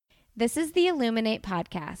This is the Illuminate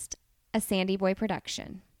Podcast, a Sandy Boy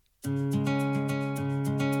production.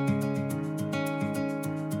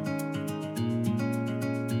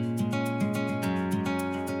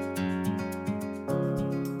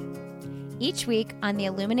 Each week on the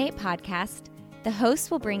Illuminate Podcast, the hosts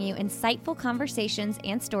will bring you insightful conversations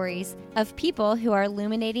and stories of people who are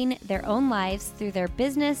illuminating their own lives through their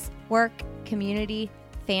business, work, community,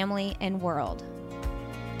 family, and world.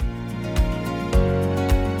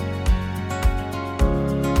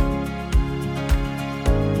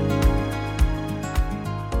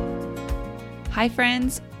 Hi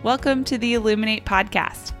friends, welcome to the Illuminate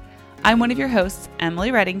Podcast. I'm one of your hosts, Emily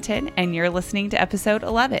Reddington, and you're listening to episode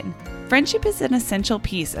 11. Friendship is an essential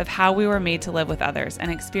piece of how we were made to live with others and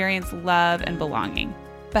experience love and belonging.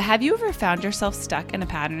 But have you ever found yourself stuck in a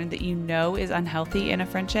pattern that you know is unhealthy in a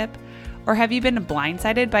friendship? Or have you been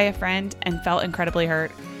blindsided by a friend and felt incredibly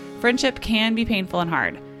hurt? Friendship can be painful and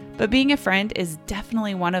hard, but being a friend is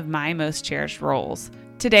definitely one of my most cherished roles.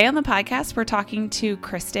 Today on the podcast, we're talking to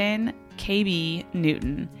Kristen KB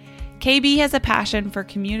Newton. KB has a passion for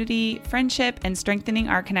community, friendship, and strengthening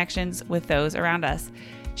our connections with those around us.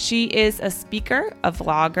 She is a speaker, a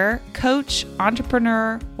vlogger, coach,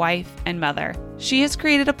 entrepreneur, wife, and mother. She has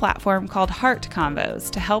created a platform called Heart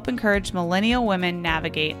Convos to help encourage millennial women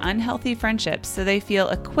navigate unhealthy friendships so they feel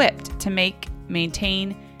equipped to make,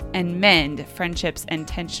 maintain, and mend friendships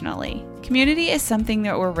intentionally. Community is something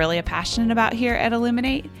that we're really passionate about here at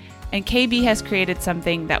Illuminate, and KB has created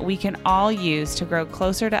something that we can all use to grow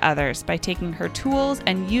closer to others by taking her tools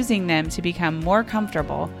and using them to become more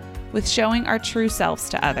comfortable with showing our true selves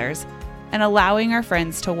to others and allowing our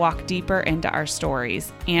friends to walk deeper into our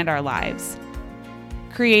stories and our lives.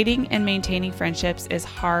 Creating and maintaining friendships is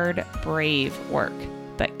hard, brave work,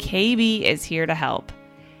 but KB is here to help.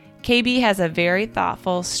 KB has a very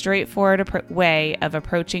thoughtful, straightforward way of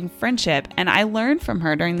approaching friendship, and I learned from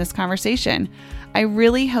her during this conversation. I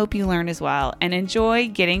really hope you learn as well and enjoy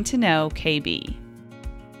getting to know KB.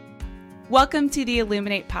 Welcome to the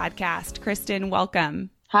Illuminate Podcast. Kristen,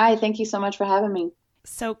 welcome. Hi, thank you so much for having me.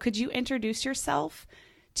 So could you introduce yourself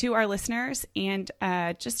to our listeners and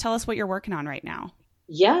just tell us what you're working on right now?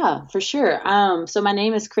 Yeah, for sure. So my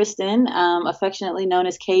name is Kristen, affectionately known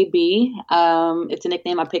as KB. It's a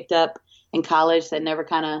nickname I picked up in college that never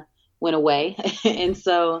kind of went away. And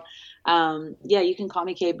so, you can call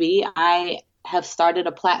me KB. I have started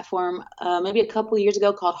a platform maybe a couple of years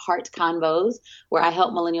ago called Heart Convos, where I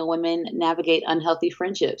help millennial women navigate unhealthy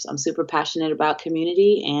friendships. I'm super passionate about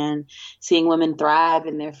community and seeing women thrive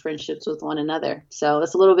in their friendships with one another. So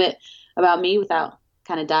that's a little bit about me without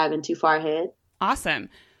kind of diving too far ahead. Awesome.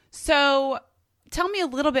 So tell me a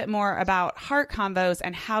little bit more about Heart Convos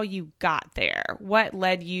and how you got there. What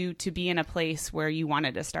led you to be in a place where you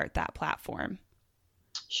wanted to start that platform?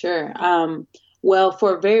 Sure. Well,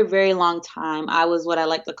 for a very, very long time, I was what I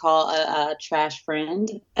like to call a trash friend.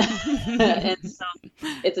 And so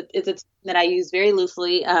it's a term that I use very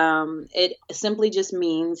loosely. It simply just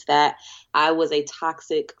means that I was a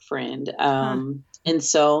toxic friend. And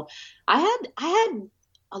so I had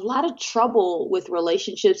a lot of trouble with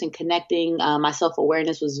relationships and connecting. My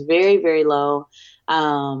self-awareness was very, very low.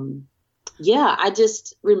 I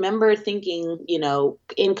just remember thinking,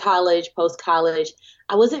 in college, post-college,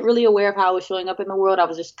 I wasn't really aware of how I was showing up in the world. I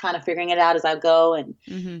was just kind of figuring it out as I go.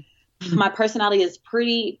 And my personality is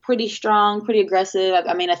pretty strong, pretty aggressive.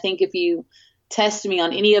 I mean, I think if you test me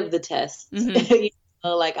on any of the tests,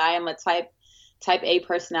 like I am a type A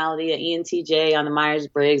personality, an ENTJ on the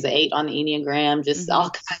Myers-Briggs, an 8 on the Enneagram, just all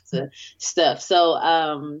kinds of stuff. So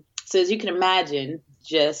as you can imagine,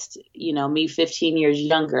 just, me 15 years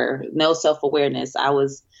younger, no self-awareness. I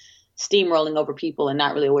was steamrolling over people and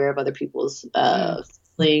not really aware of other people's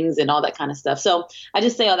feelings and all that kind of stuff. So I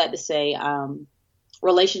just say all that to say,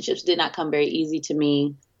 relationships did not come very easy to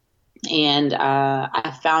me. And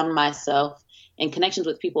I found myself in connections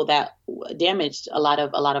with people that damaged a lot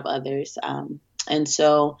of others. And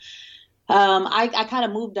so I kind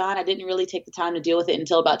of moved on. I didn't really take the time to deal with it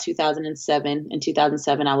until about 2007. In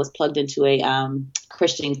 2007, I was plugged into a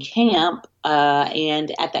Christian camp.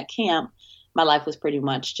 And at that camp, my life was pretty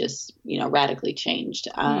much just, radically changed.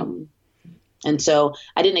 And so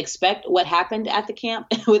I didn't expect what happened at the camp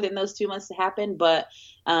within those 2 months to happen. But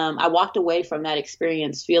I walked away from that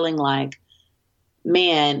experience feeling like,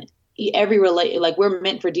 man, we're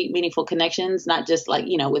meant for deep, meaningful connections, not just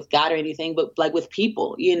with God or anything, but like with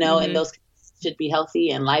people, and those should be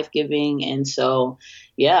healthy and life-giving. And so,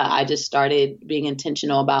 I just started being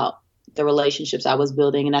intentional about the relationships I was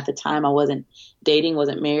building. And at the time I wasn't dating,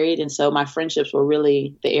 wasn't married. And so my friendships were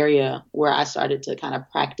really the area where I started to kind of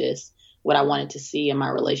practice what I wanted to see in my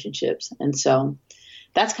relationships. And so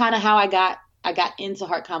that's kind of how I got into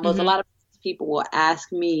Heart Combos. A lot of people will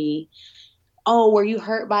ask me, oh, were you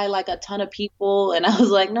hurt by like a ton of people? And I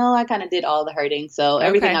was like, no, I kind of did all the hurting. So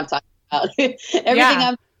everything I'm talking about, I'm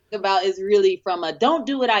talking about is really from a don't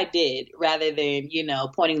do what I did rather than,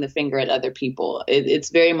 pointing the finger at other people.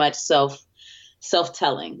 It's very much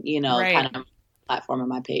self-telling, kind of platform on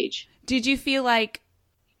my page. Did you feel like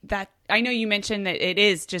that? I know you mentioned that it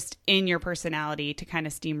is just in your personality to kind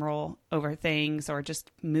of steamroll over things or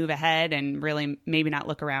just move ahead and really maybe not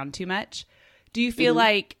look around too much. Do you feel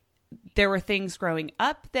like there were things growing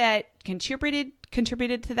up that contributed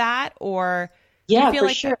to that, or do you feel for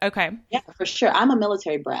like sure. Okay. Yeah, for sure. I'm a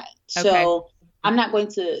military brat. So I'm not going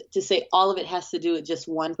to say all of it has to do with just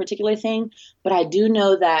one particular thing, but I do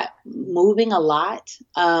know that moving a lot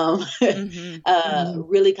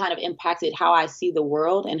really kind of impacted how I see the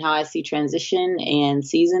world and how I see transition and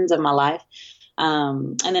seasons of my life.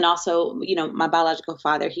 And then also, my biological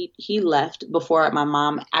father, he left before my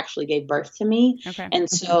mom actually gave birth to me. Okay. And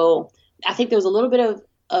so I think there was a little bit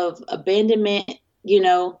of abandonment,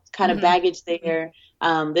 kind of baggage there.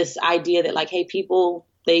 This idea that like, hey, people,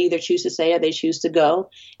 they either choose to stay or they choose to go.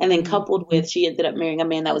 And then coupled with, she ended up marrying a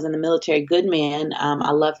man that was in the military, good man.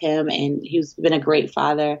 I love him and he's been a great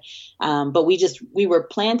father. But we were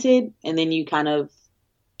planted, and then you kind of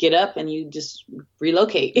get up and you just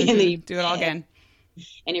relocate and then you do it all again.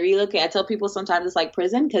 And you relocate. I tell people sometimes it's like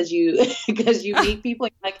prison because you meet people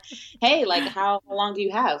and you're like, hey, like how long do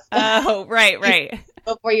you have? Oh, right.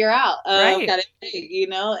 Before you're out, right. Kind of thing,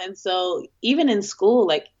 And so even in school,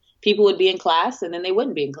 like people would be in class and then they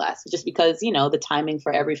wouldn't be in class just because, the timing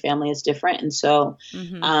for every family is different. And so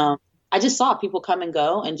I just saw people come and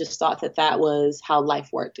go and just thought that was how life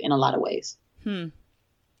worked in a lot of ways.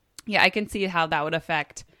 Yeah, I can see how that would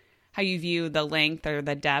affect how you view the length or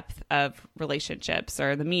the depth of relationships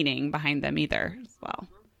or the meaning behind them either as well.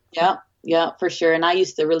 Yeah, for sure. And I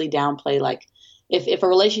used to really downplay, like, if a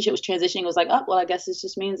relationship was transitioning, it was like, oh, well, I guess this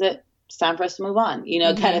just means that it's time for us to move on,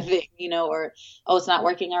 kind of thing, or, oh, it's not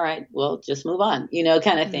working. All right, well, just move on,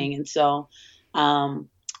 kind of thing. And so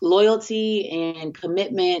loyalty and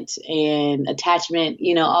commitment and attachment,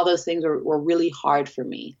 all those things were really hard for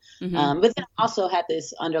me. But then I also had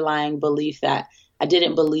this underlying belief that I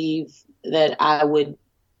didn't believe that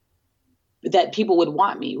that people would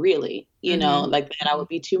want me really, like that I would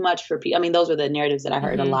be too much for people. I mean, those were the narratives that I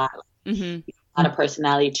heard a lot. A lot of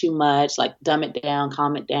personality, too much, like dumb it down,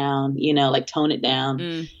 calm it down, like tone it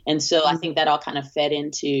down. And so I think that all kind of fed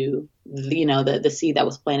into, the seed that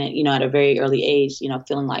was planted, at a very early age,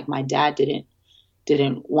 feeling like my dad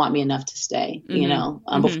didn't want me enough to stay,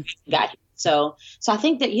 before he got here. So I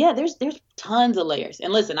think that, there's tons of layers.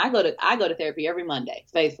 And listen, I go to therapy every Monday,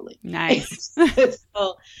 faithfully. Nice.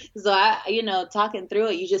 so I, talking through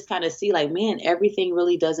it, you just kind of see like, man, everything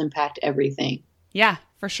really does impact everything. Yeah,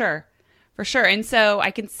 for sure. For sure. And so I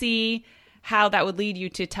can see how that would lead you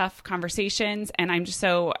to tough conversations. And I'm just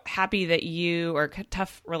so happy that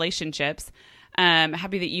tough relationships,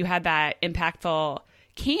 happy that you had that impactful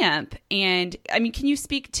camp. And I mean, can you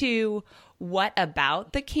speak to what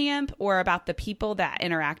about the camp or about the people that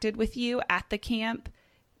interacted with you at the camp?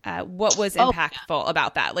 What was impactful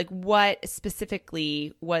about that? Like what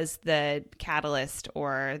specifically was the catalyst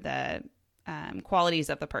or the qualities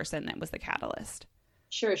of the person that was the catalyst?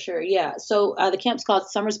 Sure. Yeah. So the camp's called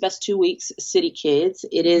Summer's Best 2 Weeks City Kids.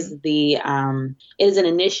 It is it is an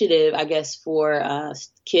initiative, I guess, for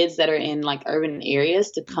kids that are in like urban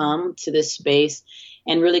areas to come to this space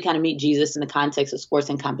and really kind of meet Jesus in the context of sports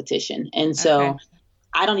and competition. And so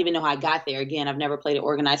I don't even know how I got there. Again, I've never played an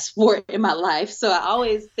organized sport in my life. So I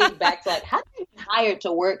always think back to like, how did I get hired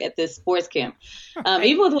to work at this sports camp?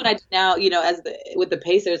 Even with what I do now, with the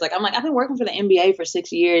Pacers, like I've been working for the NBA for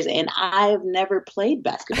 6 years and I've never played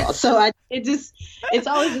basketball. So it's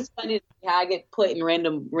always just funny how I get put in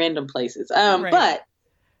random places. But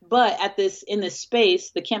in this space,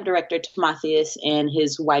 the camp director, Timotheus, and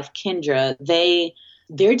his wife, Kendra,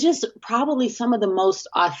 they're just probably some of the most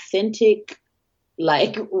authentic,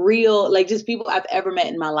 like real, like just people I've ever met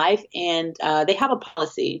in my life. And they have a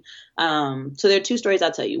policy. So there are two stories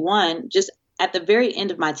I'll tell you. One, just at the very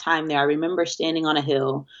end of my time there, I remember standing on a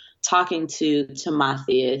hill talking to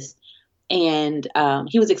Timotheus. And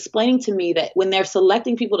he was explaining to me that when they're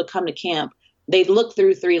selecting people to come to camp, they look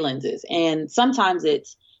through 3 lenses. And sometimes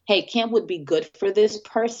it's, hey, camp would be good for this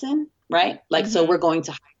person, right? Like, so we're going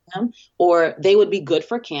to hire them, or they would be good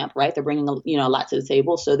for camp, right? They're bringing a lot to the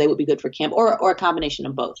table, so they would be good for camp, or a combination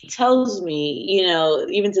of both. He tells me,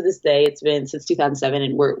 even to this day, it's been since 2007,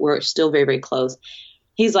 and we're still very, very close.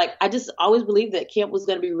 he's like, I just always believed that camp was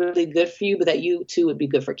going to be really good for you, but that you too would be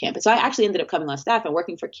good for camp. And so I actually ended up coming on staff and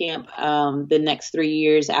working for camp the next 3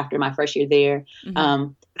 years after my first year there.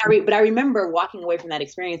 But I remember walking away from that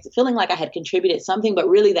experience feeling like I had contributed something, but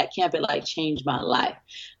really that camp had like changed my life.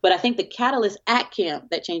 But I think the catalyst at camp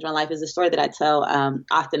that changed my life is the story that I tell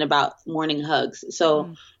often about morning hugs.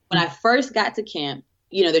 So when I first got to camp,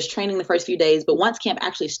 there's training the first few days, but once camp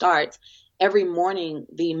actually starts, every morning,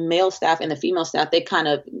 the male staff and the female staff, they kind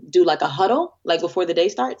of do like a huddle, like before the day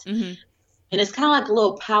starts. And it's kind of like a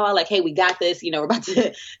little powwow, like, hey, we got this, we're about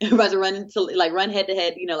to run into like run head to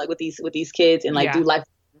head, like with these kids and like do life.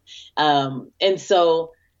 And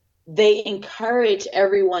so they encourage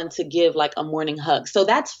everyone to give like a morning hug. So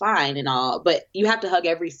that's fine and all, but you have to hug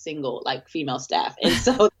every single like female staff. And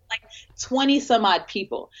so like 20 some odd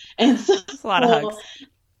people. And so that's a lot of hugs.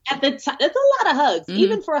 At the time, that's a lot of hugs,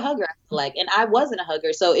 even for a hugger. And I wasn't a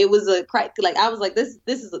hugger, so it was I was like, this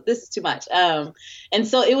is too much. And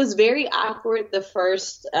so it was very awkward the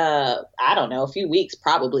first, I don't know, a few weeks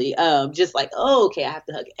probably. Just like, oh, okay, I have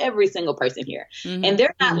to hug every single person here, and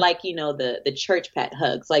they're not like the church pat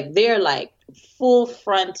hugs. Like they're like full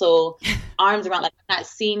frontal, arms around. Like I've not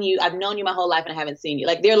seen you, I've known you my whole life, and I haven't seen you.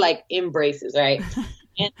 Like they're like embraces, right?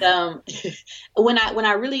 And when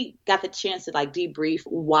I really got the chance to like debrief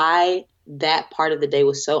why that part of the day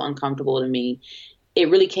was so uncomfortable to me, it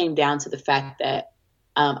really came down to the fact that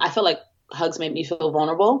I felt like hugs made me feel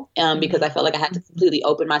vulnerable because I felt like I had to completely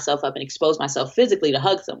open myself up and expose myself physically to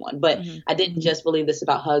hug someone. But I didn't just believe this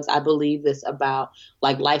about hugs. I believe this about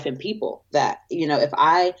like life and people, that, if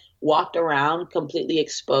I walked around completely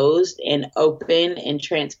exposed and open and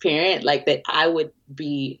transparent, like that I would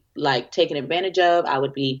be like taken advantage of, I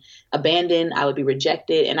would be abandoned, I would be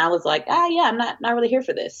rejected. And I was like, yeah, I'm not really here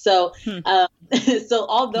for this. So, so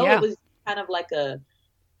although it was kind of like a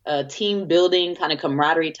team building kind of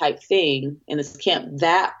camaraderie type thing in this camp,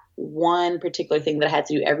 that one particular thing that I had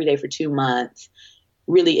to do every day for 2 months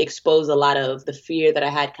really exposed a lot of the fear that I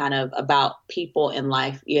had kind of about people in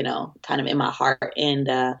life, kind of in my heart. And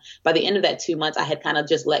by the end of that 2 months, I had kind of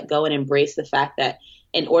just let go and embraced the fact that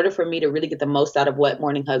in order for me to really get the most out of what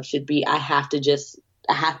morning hugs should be, I have to just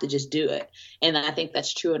do it. And I think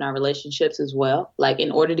that's true in our relationships as well. Like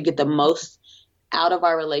in order to get the most out of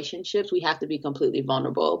our relationships, we have to be completely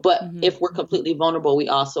vulnerable. But if we're completely vulnerable, we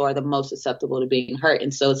also are the most susceptible to being hurt.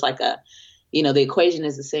 And so it's like the equation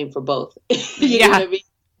is the same for both. You know what I mean?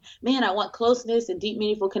 Man, I want closeness and deep,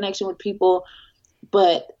 meaningful connection with people,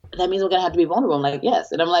 but that means we're going to have to be vulnerable. I'm like,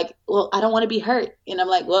 yes. And I'm like, well, I don't want to be hurt. And I'm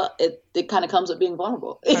like, well, it kind of comes with being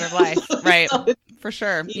vulnerable. Part of life. Right. So, for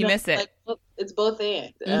sure. You miss it. Like, well, it's both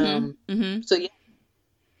and. So yeah.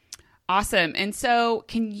 Awesome. And so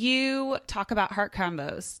can you talk about Heart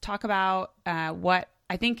Combos? Talk about what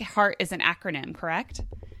I think HEART is an acronym, correct?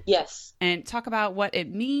 Yes. And talk about what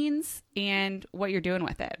it means and what you're doing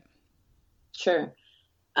with it. Sure.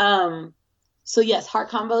 So yes,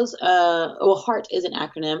 Heart Combos, HEART is an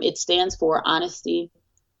acronym. It stands for honesty,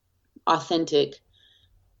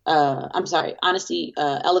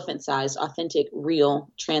 elephant-sized, authentic, real,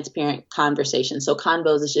 transparent conversation. So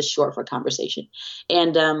convos is just short for conversation.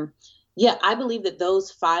 And I believe that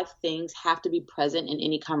those 5 things have to be present in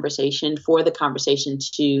any conversation for the conversation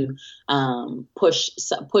to push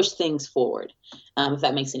things forward, if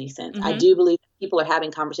that makes any sense. I do believe people are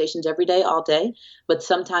having conversations every day, all day, but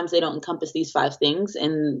sometimes they don't encompass these 5 things,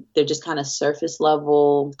 and they're just kind of surface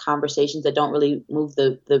level conversations that don't really move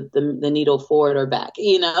the needle forward or back.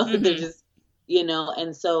 They're just,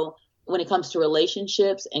 and so when it comes to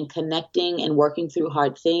relationships and connecting and working through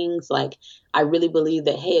hard things, like I really believe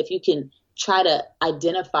that, hey, if you can try to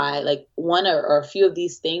identify like one or a few of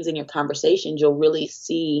these things in your conversations, you'll really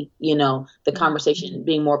see, the conversation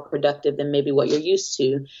being more productive than maybe what you're used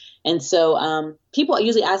to. And so people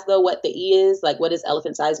usually ask though what the E is, like what does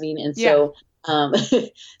elephant size mean? And so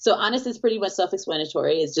so honest is pretty much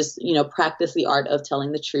self-explanatory. It's just, practice the art of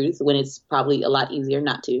telling the truth when it's probably a lot easier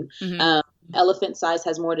not to. Elephant size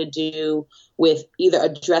has more to do with either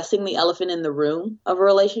addressing the elephant in the room of a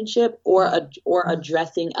relationship or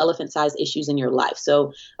addressing elephant size issues in your life.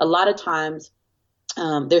 So a lot of times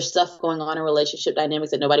there's stuff going on in relationship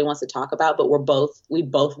dynamics that nobody wants to talk about, but we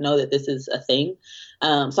both know that this is a thing.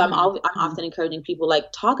 So I'm often encouraging people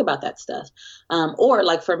like talk about that stuff. Or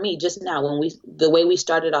like for me just now, the way we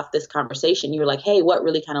started off this conversation, you were like, hey, what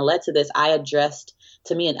really kind of led to this? I addressed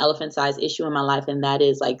to me an elephant size issue in my life. And that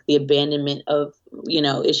is like the abandonment of,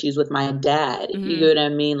 issues with my dad. You know what I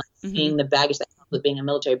mean? Like seeing the baggage that comes with being a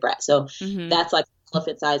military brat. So that's like an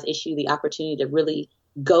elephant size issue, the opportunity to really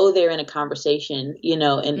go there in a conversation,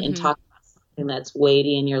 and talk about something that's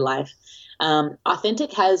weighty in your life.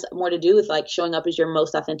 Authentic has more to do with like showing up as your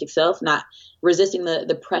most authentic self, not resisting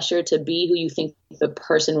the pressure to be who you think the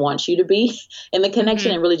person wants you to be in the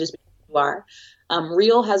connection, and really just be who you are.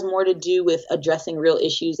 Real has more to do with addressing real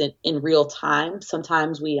issues in real time.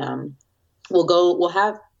 Sometimes we'll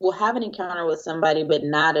have an encounter with somebody, but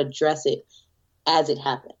not address it as it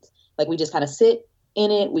happens. Like we just kind of sit in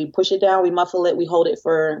it, we push it down, we muffle it, we hold it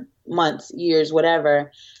for months, years,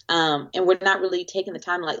 whatever. And we're not really taking the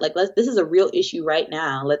time this is a real issue right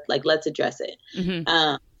now. Let's address it.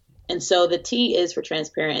 And so the T is for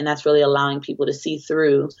transparent, and that's really allowing people to see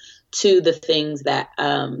through to the things that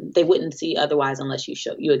they wouldn't see otherwise unless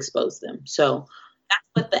you expose them. So that's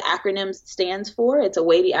what the acronym stands for. It's a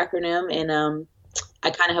weighty acronym, and I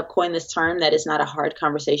kind of have coined this term that it's not a hard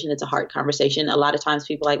conversation. It's a hard conversation. A lot of times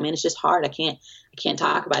people are like, man, it's just hard. I can't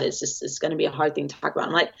talk about it. It's going to be a hard thing to talk about.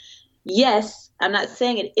 I'm like, yes, I'm not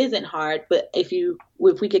saying it isn't hard, but if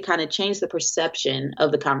we could kind of change the perception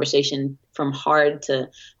of the conversation from hard to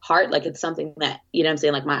heart, like it's something that, you know what I'm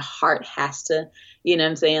saying? Like my heart has to, you know what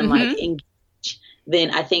I'm saying? Like engage,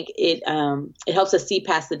 then I think it helps us see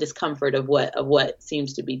past the discomfort of what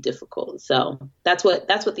seems to be difficult. So that's what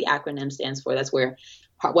the acronym stands for. That's what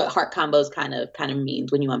Heart Combos kind of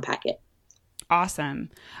means when you unpack it. Awesome.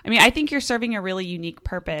 I mean, I think you're serving a really unique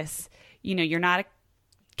purpose. You know, you're not a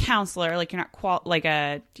counselor, like you're not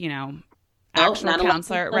actual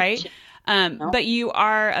counselor, right? No. But you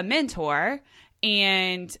are a mentor,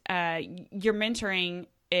 and you're mentoring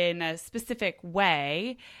in a specific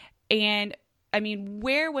way. And I mean,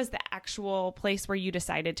 where was the actual place where you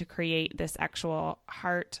decided to create this actual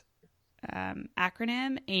heart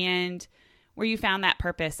acronym, and where you found that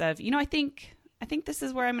purpose of, I think this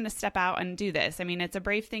is where I'm going to step out and do this? I mean, it's a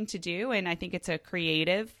brave thing to do, and I think it's a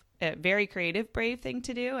very creative, brave thing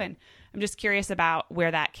to do. And I'm just curious about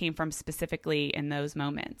where that came from specifically in those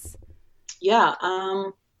moments. Yeah.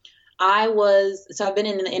 I've been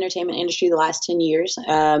in the entertainment industry the last 10 years,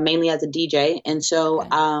 mainly as a DJ. And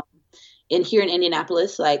so, here in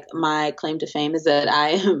Indianapolis, like my claim to fame is that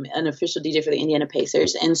I am an official DJ for the Indiana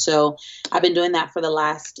Pacers. And so I've been doing that for the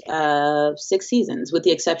last 6 seasons, with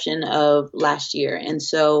the exception of last year. And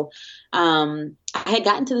so I had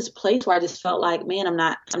gotten to this place where I just felt like, man, I'm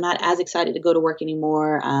not as excited to go to work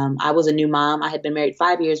anymore. I was a new mom. I had been married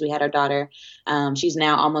 5 years. We had our daughter. She's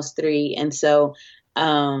now almost 3. And so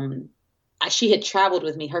she had traveled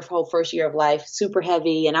with me her whole first year of life, super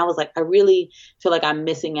heavy. And I was like, I really feel like I'm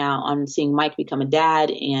missing out on seeing Mike become a dad.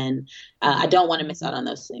 And I don't want to miss out on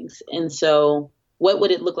those things. And so what would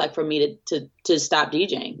it look like for me to stop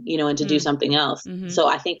DJing, and to do something else? So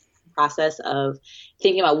I think the process of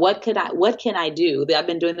thinking about what can I do? I've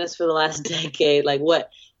been doing this for the last decade. Like what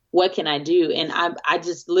can I do? And I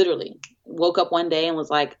just literally woke up one day and was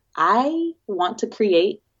like, I want to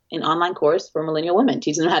create an online course for millennial women,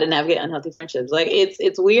 teaching them how to navigate unhealthy friendships. Like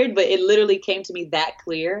it's weird, but it literally came to me that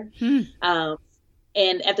clear.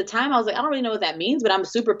 And at the time I was like, I don't really know what that means, but I'm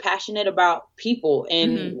super passionate about people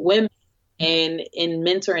and women and in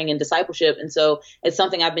mentoring and discipleship. And so it's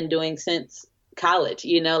something I've been doing since college,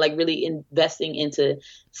 like really investing into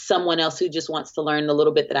someone else who just wants to learn a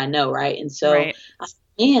little bit that I know. Right. And so I was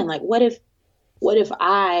like, man, like what if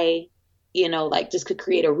I just could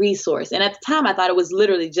create a resource. And at the time I thought it was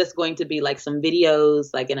literally just going to be like some videos,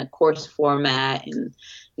 like in a course format, and,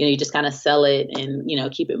 you just kind of sell it and,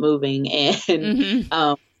 keep it moving. And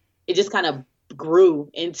it just kind of grew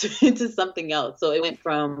into something else. So it went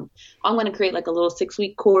from, I'm going to create like a little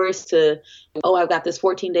 6-week course to, I've got this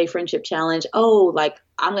 14-day friendship challenge. Like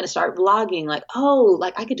I'm going to start vlogging. Like,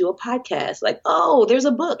 like I could do a podcast. Like, there's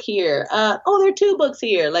a book here. There are 2 books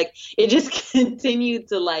here. Like it just continued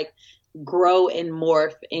to like grow and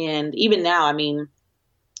morph. And even now, I mean,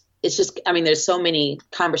 there's so many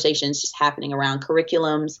conversations just happening around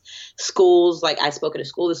curriculums, schools. Like I spoke at a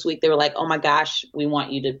school this week. They were like, oh my gosh, we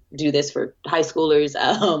want you to do this for high schoolers.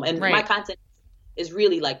 And my content is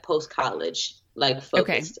really like post-college, like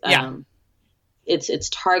focused. Okay. Yeah. It's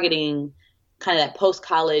targeting kind of that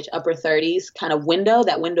post-college upper 30s kind of window,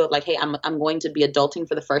 that window of like, hey, I'm going to be adulting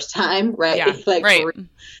for the first time. Right. Yeah. Like, right.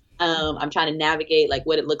 I'm trying to navigate like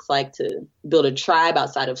what it looks like to build a tribe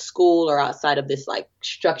outside of school or outside of this like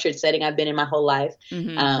structured setting I've been in my whole life.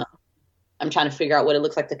 I'm trying to figure out what it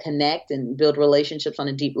looks like to connect and build relationships on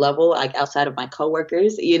a deep level, like outside of my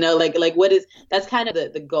coworkers, like that's kind of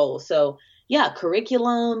the goal. So yeah,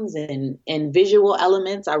 curriculums and visual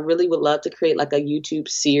elements. I really would love to create like a YouTube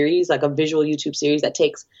series, like a visual YouTube series that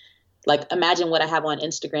takes like imagine what I have on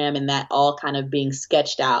Instagram and that all kind of being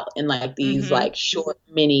sketched out in like these like short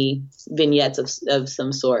mini vignettes of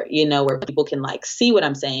some sort, you know, where people can like see what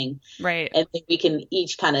I'm saying. Right. And then we can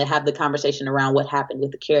each kind of have the conversation around what happened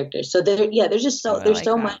with the characters. So there's just so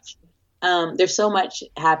much. There's so much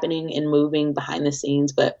happening and moving behind the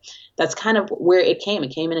scenes, but that's kind of where it came. It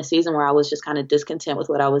came in a season where I was just kind of discontent with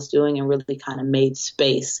what I was doing and really kind of made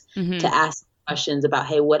space to ask questions about,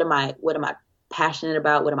 hey, what am I passionate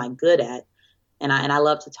about? What am I good at? And I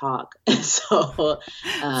love to talk. So,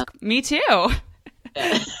 me too.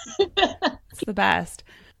 It's the best.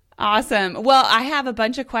 Awesome. Well, I have a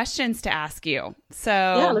bunch of questions to ask you.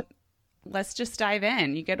 So let's just dive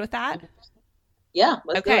in. You good with that? Yeah.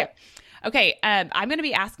 Let's do it. Okay. I'm going to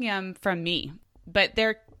be asking them from me, but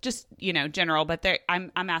they're just, you know, general, but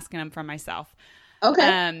I'm asking them from myself.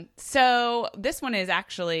 Okay. So this one is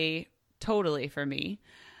actually totally for me.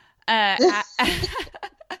 As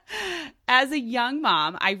a young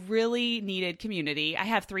mom, I really needed community. I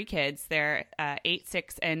have 3 kids. They're 8,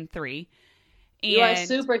 6, and 3. And you are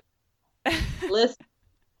super. Listen,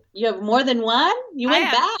 you have more than one? You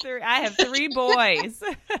went back. I have 3 boys.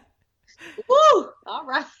 Woo! All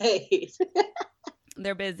right.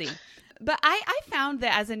 They're busy. But I found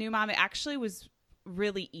that as a new mom, it actually was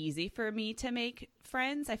really easy for me to make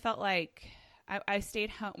friends. I felt like I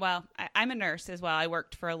stayed home. Well, I'm a nurse as well. I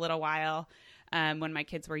worked for a little while when my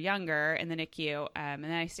kids were younger in the NICU. And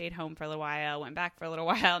then I stayed home for a little while, went back for a little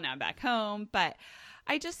while. Now I'm back home. But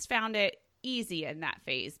I just found it easy in that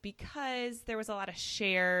phase because there was a lot of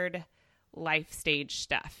shared life stage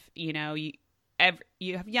stuff. You know, you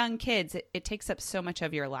have young kids. It takes up so much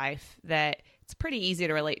of your life that it's pretty easy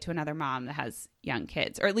to relate to another mom that has young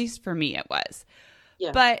kids, or at least for me it was.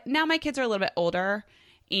 Yeah. But now my kids are a little bit older,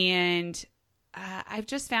 and I've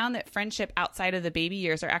just found that friendship outside of the baby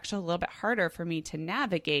years are actually a little bit harder for me to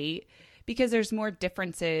navigate because there's more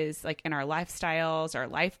differences like in our lifestyles, our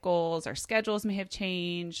life goals, our schedules may have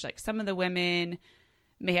changed. Like some of the women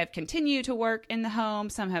may have continued to work in the home.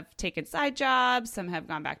 Some have taken side jobs. Some have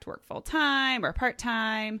gone back to work full time or part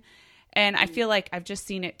time. And I feel like I've just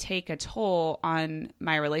seen it take a toll on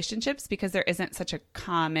my relationships because there isn't such a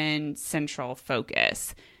common central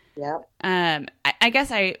focus. Yeah. I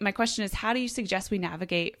guess my question is, how do you suggest we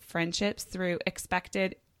navigate friendships through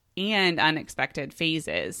expected and unexpected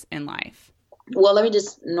phases in life? Well, let me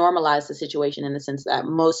just normalize the situation in the sense that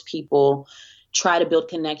most people try to build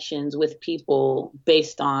connections with people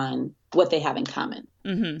based on what they have in common.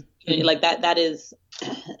 Mm-hmm. Like that is,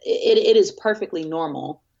 it is perfectly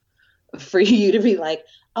normal for you to be like,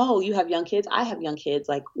 oh, you have young kids. I have young kids.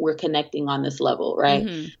 Like we're connecting on this level. Right.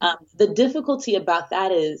 Mm-hmm. The difficulty about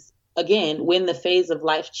that is, again, when the phase of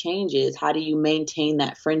life changes, how do you maintain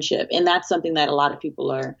that friendship? And that's something that a lot of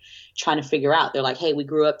people are trying to figure out. They're like, hey, we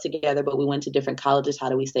grew up together, but we went to different colleges. How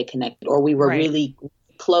do we stay connected? Or we were really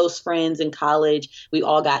close friends in college. We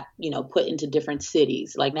all got, put into different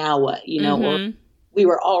cities. Like now what, or we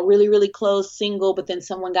were all really, really close, single, but then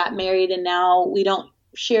someone got married and now we don't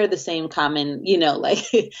share the same common,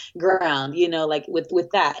 ground, like with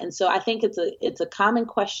that. And so I think it's a common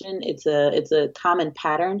question. It's a common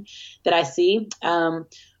pattern that I see.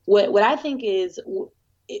 What I think is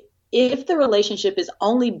if the relationship is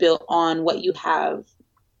only built on what you have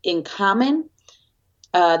in common,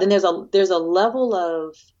 then there's a level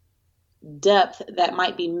of depth that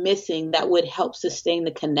might be missing that would help sustain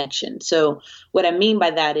the connection. So what I mean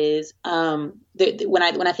by that is when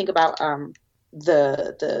I think about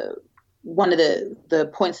the one of the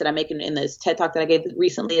points that I'm making in this TED Talk that I gave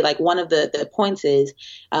recently, like one of the points is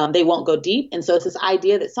they won't go deep. And so it's this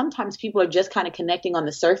idea that sometimes people are just kind of connecting on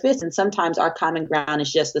the surface, and sometimes our common ground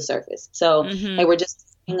is just the surface. So like we're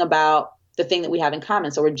just talking about the thing that we have in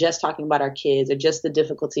common. So we're just talking about our kids or just the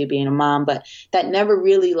difficulty of being a mom, but that never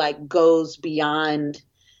really like goes beyond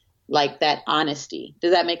like that honesty.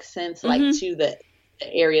 Does that make sense? Like to the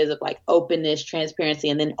areas of like openness, transparency,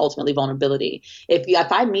 and then ultimately vulnerability.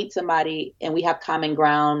 If I meet somebody and we have common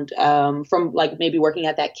ground from like maybe working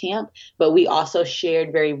at that camp, but we also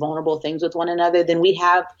shared very vulnerable things with one another, then we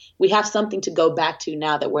have something to go back to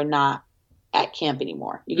now that we're not at camp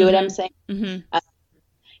anymore. You get what I'm saying?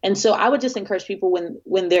 And so I would just encourage people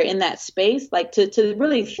when they're in that space, like to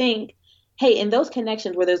really think, hey, in those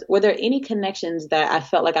connections, were there any connections that I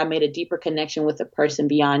felt like I made a deeper connection with a person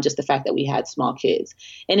beyond just the fact that we had small kids?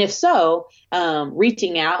 And if so,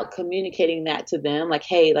 reaching out, communicating that to them, like,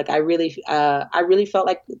 hey, like I really felt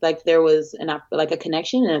like there was a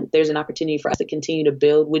connection, and there's an opportunity for us to continue to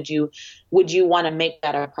build. Would you want to make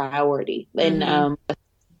that a priority?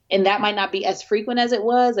 And that might not be as frequent as it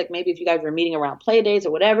was. Like maybe if you guys were meeting around play days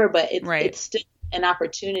or whatever, but it's still an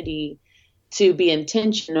opportunity to be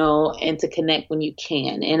intentional and to connect when you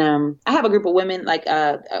can. And I have a group of women, like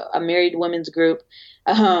a married women's group,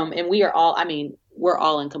 and we are all, I mean, we're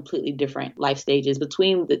all in completely different life stages.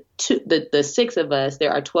 Between the six of us,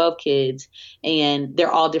 there are 12 kids, and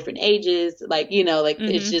they're all different ages. Like,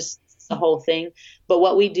 it's just the whole thing. But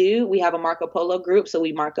what we do, we have a Marco Polo group. So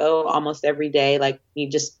we Marco almost every day, like you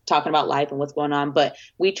just talking about life and what's going on. But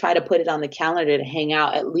we try to put it on the calendar to hang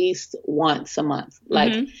out at least once a month.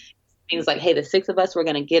 Like, means like, hey, the six of us, we're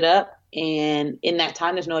going to get up, and in that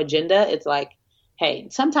time, there's no agenda. It's like, hey,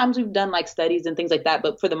 sometimes we've done like studies and things like that,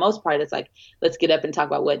 but for the most part, it's like, let's get up and talk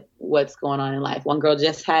about what's going on in life. One girl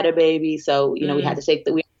just had a baby, so we had to take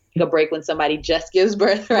a break when somebody just gives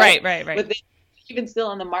birth, right? Right. But then, even still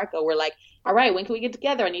on the Marco, we're like, all right, when can we get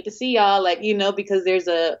together? I need to see y'all, like, because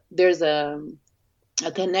there's a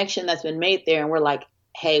connection that's been made there, and we're like,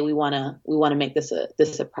 hey, we want to make this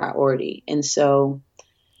a priority, and so.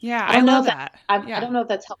 Yeah, I love that. I don't know if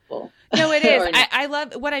that's helpful. No, it is. I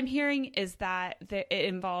love what I'm hearing is that it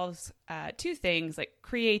involves two things, like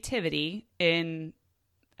creativity in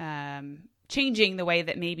changing the way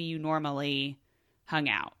that maybe you normally hung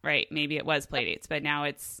out, right? Maybe it was playdates, but now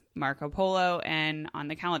it's Marco Polo and on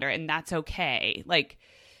the calendar, and that's okay. Like,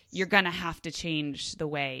 you're going to have to change the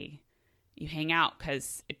way you hang out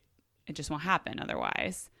because it just won't happen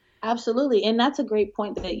otherwise. Absolutely. And that's a great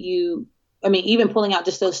point that even pulling out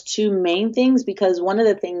just those two main things, because one of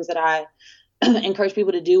the things that I encourage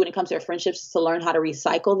people to do when it comes to their friendships is to learn how to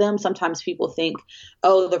recycle them. Sometimes people think,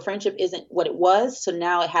 oh, the friendship isn't what it was, so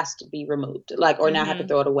now it has to be removed, or now I have to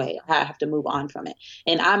throw it away. I have to move on from it.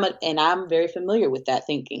 And I'm very familiar with that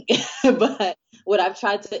thinking. But what I've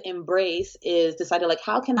tried to embrace is decided, like,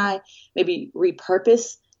 how can I maybe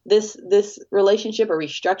repurpose this relationship or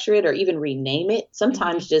restructure it or even rename it?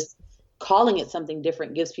 Sometimes just calling it something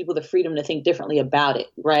different gives people the freedom to think differently about it.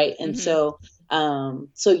 Right. And so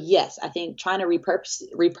yes, I think trying to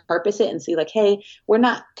repurpose it and see, like, hey, we're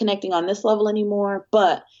not connecting on this level anymore,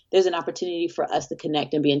 but there's an opportunity for us to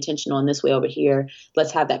connect and be intentional in this way over here.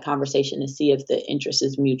 Let's have that conversation and see if the interest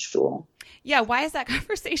is mutual. Yeah. Why is that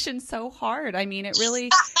conversation so hard? I mean, it's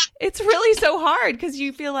really so hard because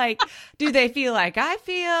you feel like, do they feel like I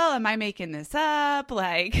feel? Am I making this up?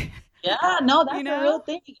 Like, yeah, no, that's a real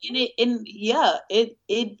thing.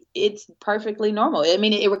 It's perfectly normal. I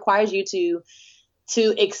mean, it requires you to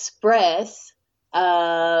express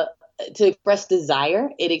desire.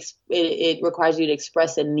 It requires you to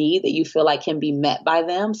express a need that you feel like can be met by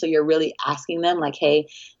them. So you're really asking them, like, hey,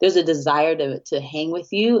 there's a desire to hang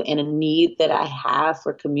with you and a need that I have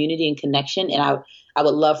for community and connection. And I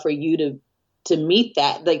would love for you to meet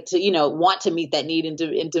that, like, to, want to meet that need and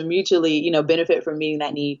to mutually, benefit from meeting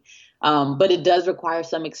that need. But it does require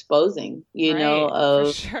some exposing,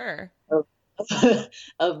 for sure.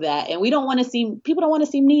 Of that. And people don't want to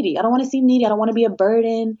seem needy. I don't want to seem needy. I don't want to be a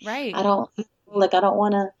burden. Right. I don't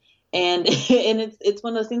want to, and it's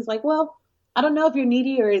one of those things like, well, I don't know if you're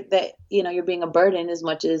needy or that, you're being a burden as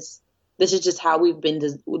much as this is just how we've been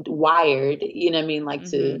wired, like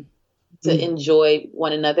to enjoy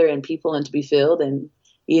one another and people and to be filled. And,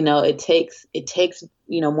 it takes,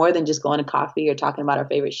 more than just going to coffee or talking about our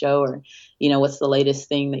favorite show or, what's the latest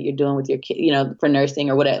thing that you're doing with your kid, for nursing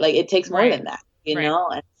or whatever. Like, it takes more than that, know?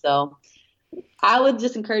 And so I would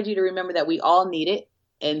just encourage you to remember that we all need it.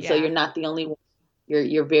 And so you're not the only one.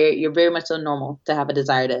 You're very much so normal to have a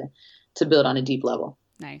desire to build on a deep level.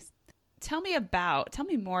 Nice. Tell me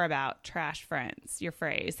more about trash friends, your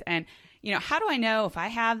phrase. And, how do I know if I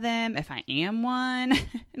have them, if I am one,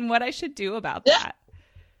 and what I should do about that?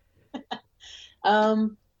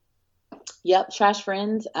 Yep. Trash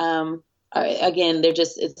friends. Again,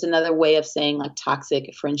 it's another way of saying like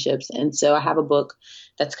toxic friendships. And so I have a book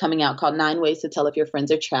that's coming out called 9 Ways to Tell If Your Friends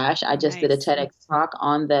Are Trash. I just did a TEDx talk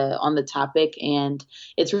on the topic, and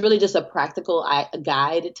it's really just a practical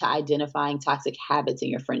guide to identifying toxic habits in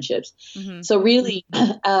your friendships. Mm-hmm. So really,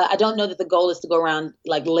 I don't know that the goal is to go around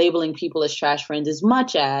like labeling people as trash friends as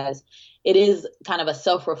much as it is kind of a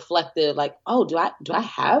self-reflective, like, oh, do I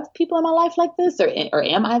have people in my life like this, or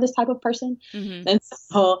am I this type of person? Mm-hmm. And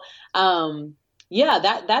so,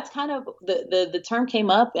 that's kind of the term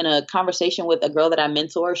came up in a conversation with a girl that I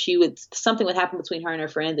mentor. Something would happen between her and her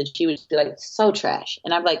friends, and she would be like, so trash.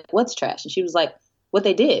 And I'm like, what's trash? And she was like, what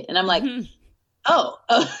they did. And I'm like, mm-hmm. So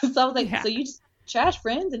I was like, so you just trash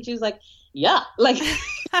friends? And she was like, yeah, like.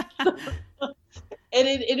 And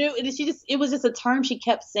it was just a term she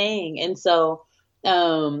kept saying. And so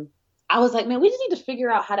I was like, man, we just need to figure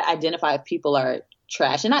out how to identify if people are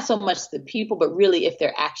trash, and not so much the people, but really if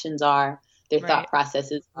their actions are Their Right. thought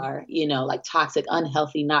processes are, like toxic,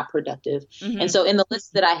 unhealthy, not productive. And so in the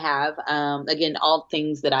list that I have, again, all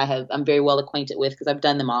things that I'm very well acquainted with because I've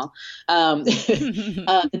done them all.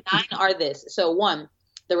 The 9 are this. So 1,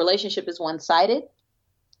 the relationship is one-sided.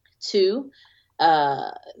 2,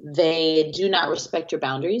 they do not respect your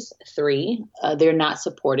boundaries. 3, they're not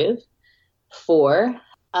supportive. 4,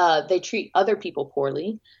 they treat other people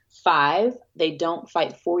poorly. 5, they don't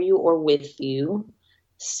fight for you or with you.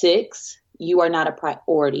 6, you are not a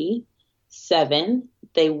priority. 7,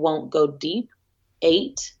 they won't go deep.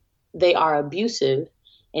 8, they are abusive.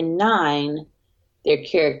 And 9, their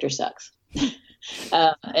character sucks.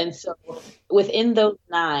 And so within those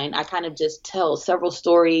 9, I kind of just tell several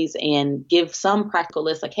stories and give some practical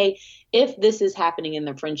lists like, hey, if this is happening in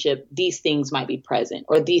the friendship, these things might be present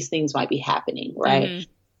or these things might be happening. Right.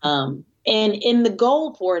 And the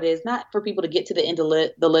goal for it is not for people to get to the end of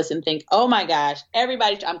the list and think, oh my gosh,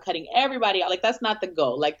 I'm cutting everybody out. Like, that's not the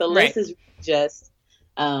goal. Like, the list is just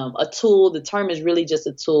a tool. The term is really just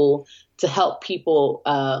a tool to help people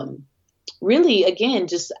really, again,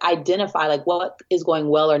 just identify like what is going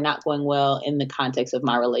well or not going well in the context of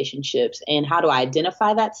my relationships, and how do I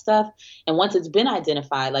identify that stuff? And once it's been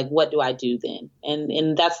identified, like, what do I do then?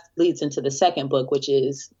 And that leads into the second book, which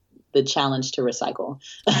is the challenge to recycle.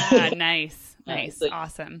 Nice.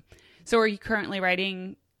 Awesome. So are you currently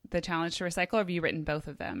writing the challenge to recycle, or have you written both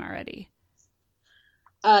of them already?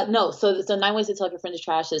 No. So 9 Ways to Tell Your Friends is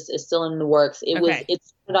Trash is still in the works. It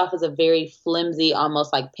started off as a very flimsy,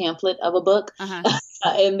 almost like pamphlet of a book.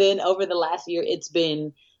 And then over the last year, it's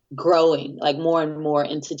been growing like more and more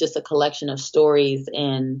into just a collection of stories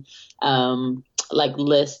and like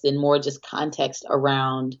lists and more just context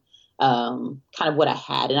around kind of what I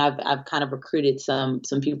had. And I've kind of recruited some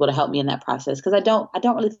people to help me in that process, because I don't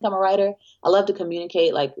really think I'm a writer. I love to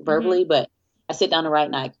communicate like verbally, but I sit down to write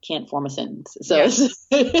and I can't form a sentence. So,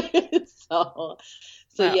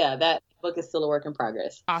 yeah, that book is still a work in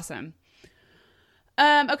progress. Awesome.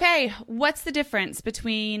 Okay. What's the difference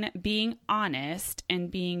between being honest and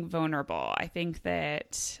being vulnerable? I think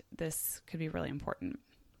that this could be really important.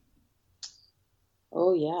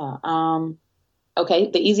 Oh, yeah.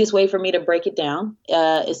 Okay. The easiest way for me to break it down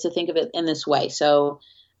is to think of it in this way. So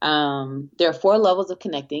there are 4 levels of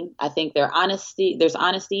connecting. I think there's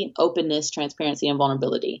honesty, openness, transparency, and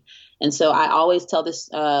vulnerability. And so I always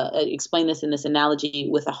explain this in this analogy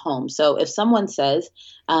with a home. So if someone says,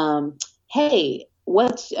 hey,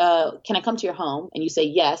 can I come to your home? And you say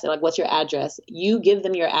yes. They're like, what's your address? You give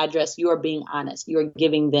them your address. You are being honest. You are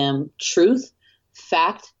giving them truth,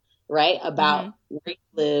 fact, right, about where you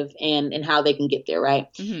live and how they can get there, right?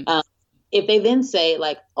 If they then say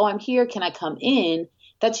like, oh, I'm here, can I come in?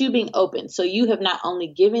 That's you being open. So you have not only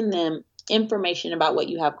given them information about what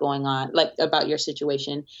you have going on, like about your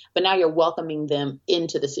situation, but now you're welcoming them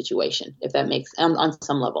into the situation, if that makes on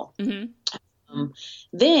some level.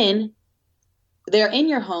 Then they're in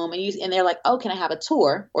your home and they're like, oh, can I have a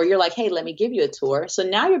tour? Or you're like, hey, let me give you a tour. So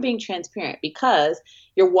now you're being transparent because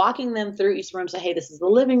you're walking them through each room. So, hey, this is the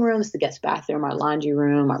living room, this is the guest bathroom, our laundry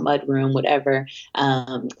room, our mud room, whatever,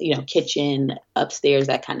 kitchen, upstairs,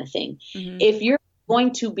 that kind of thing. If you're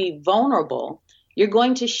going to be vulnerable, you're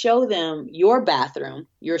going to show them your bathroom,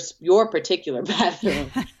 your particular bathroom,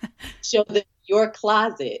 show them your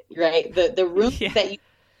closet, right? The room that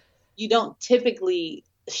you don't typically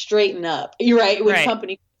straighten up, right? When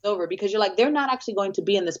company comes over, because you're like, they're not actually going to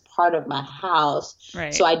be in this part of my house.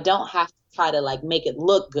 So I don't have to try to like make it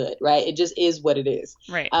look good, right? It just is what it is.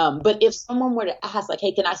 But if someone were to ask like,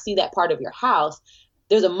 hey, can I see that part of your house?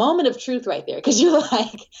 There's a moment of truth right there, because you're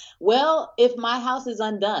like, well, if my house is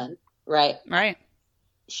undone, right?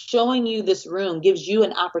 Showing you this room gives you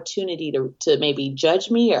an opportunity to maybe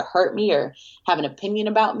judge me or hurt me or have an opinion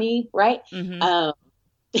about me, right? And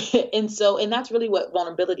that's really what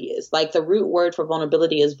vulnerability is. Like, the root word for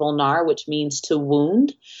vulnerability is vulnar, which means to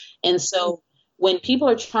wound. And so when people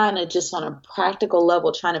are trying to just on a practical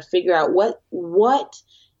level, trying to figure out what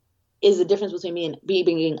is the difference between me and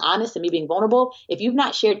being honest and me being vulnerable, if you've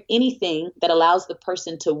not shared anything that allows the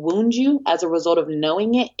person to wound you as a result of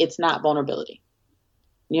knowing it, it's not vulnerability.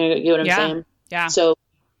 You know what I'm saying? Yeah. So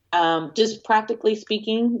just practically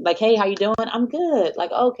speaking, like, hey, how you doing? I'm good.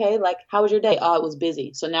 Like, okay, like, how was your day? Oh, it was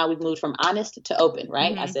busy. So now we've moved from honest to open,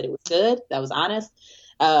 right? I said it was good. That was honest.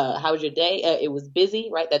 How was your day? It was busy,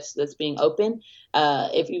 right? That's being open.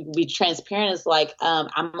 If you be transparent, it's like,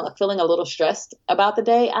 I'm feeling a little stressed about the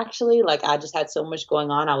day, actually. Like, I just had so much going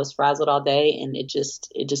on. I was frazzled all day, and I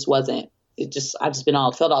just felt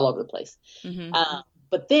all over the place.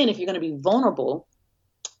 But then if you're going to be vulnerable,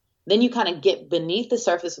 then you kind of get beneath the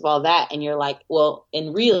surface of all that, and you're like, well,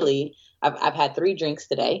 and really, I've had 3 drinks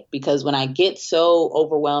today, because when I get so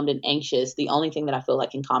overwhelmed and anxious, the only thing that I feel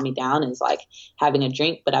like can calm me down is like having a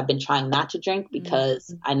drink. But I've been trying not to drink,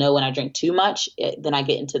 because I know when I drink too much, then I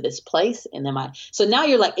get into this place, and then so now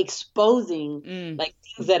you're like exposing like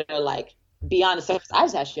things that are like beyond the surface. I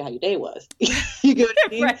just asked you how your day was. You get what I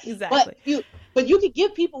mean? Right, exactly. But you could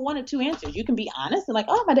give people 1 or 2 answers. You can be honest and like,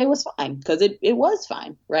 oh, my day was fine, because it was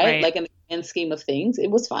fine, right? Like in the grand scheme of things, it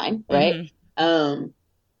was fine, right? And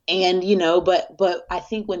but I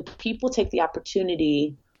think when people take the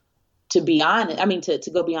opportunity to be honest, I mean,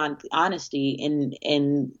 to go beyond honesty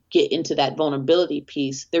and get into that vulnerability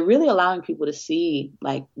piece, they're really allowing people to see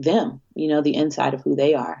like them, the inside of who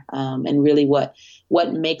they are, and really what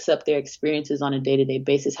makes up their experiences on a day-to-day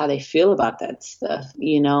basis, how they feel about that stuff,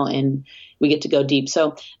 and we get to go deep.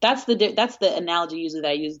 So that's the analogy usually that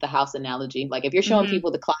I use, the house analogy. Like if you're showing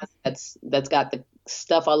people the closet that's got the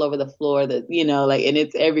stuff all over the floor, that, like, and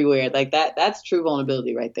it's everywhere, like that's true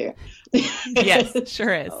vulnerability right there. Yes,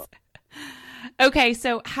 sure is. Okay,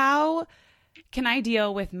 so how can I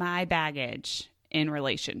deal with my baggage in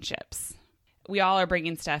relationships? We all are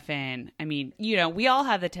bringing stuff in. I mean, we all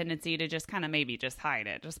have the tendency to just kind of maybe just hide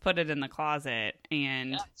it, just put it in the closet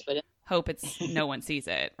and hope no one sees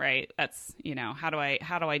it, right? That's, how do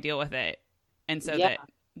I deal with it? And so that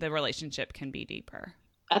the relationship can be deeper.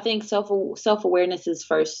 I think self-awareness is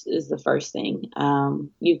the first thing.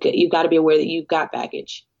 You've got to be aware that you've got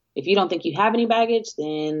baggage. If you don't think you have any baggage,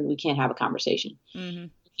 then we can't have a conversation. If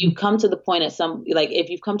you come to the point if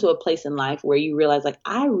you've come to a place in life where you realize like,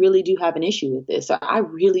 I really do have an issue with this, or I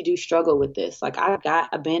really do struggle with this. Like I've got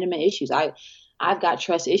abandonment issues. I've got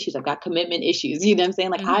trust issues. I've got commitment issues. You know what I'm saying?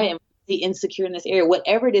 Like I am really insecure in this area,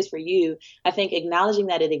 whatever it is for you. I think acknowledging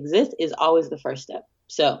that it exists is always the first step.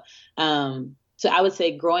 So I would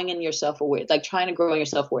say growing in your self-awareness, like trying to grow in your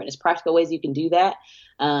self-awareness. Practical ways you can do that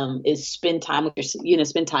is spend time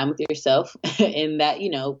with yourself, and that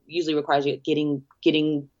usually requires you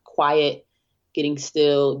getting quiet, getting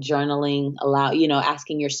still, journaling,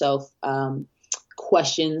 asking yourself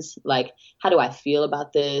questions like, how do I feel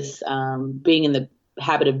about this? Being in the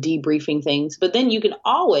habit of debriefing things, but then you can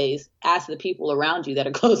always ask the people around you that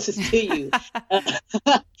are closest to you.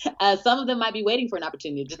 Some of them might be waiting for an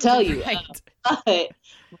opportunity to tell you, right.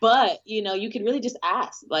 But you can really just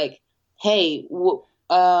ask like, hey,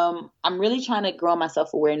 I'm really trying to grow my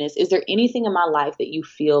self-awareness. Is there anything in my life that you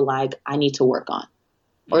feel like I need to work on?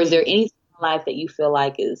 Or is there anything in my life that you feel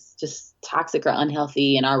like is just toxic or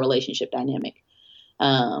unhealthy in our relationship dynamic?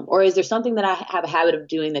 Or is there something that I have a habit of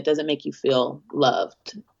doing that doesn't make you feel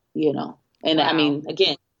loved, And wow. I mean,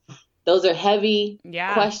 again, those are heavy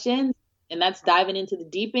questions, and that's diving into the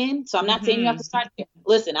deep end. So I'm not saying you have to start there.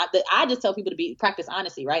 Listen, I just tell people to practice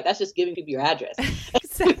honesty, right? That's just giving people your address.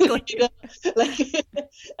 Exactly.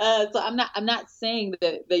 So I'm not saying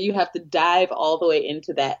that you have to dive all the way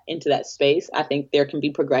into that space. I think there can be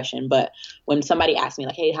progression, but when somebody asks me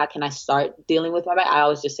like, hey, how can I start dealing with my back? I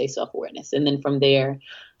always just say self-awareness. And then from there,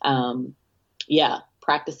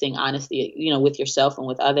 practicing honesty, with yourself and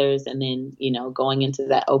with others. And then, going into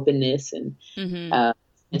that openness and,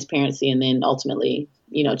 transparency, and then ultimately,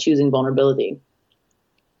 choosing vulnerability.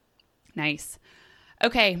 Nice.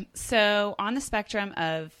 Okay. So on the spectrum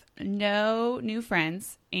of no new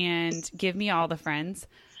friends and give me all the friends,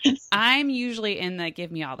 I'm usually in the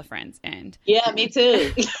give me all the friends end. Yeah, me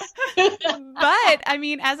too. But I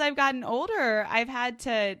mean, as I've gotten older, I've had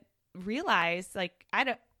to realize like, I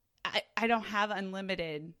don't have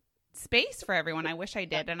unlimited space for everyone. I wish I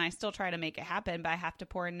did. And I still try to make it happen, but I have to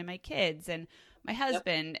pour into my kids and my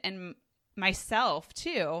husband and myself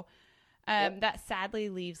too. That sadly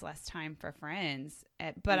leaves less time for friends,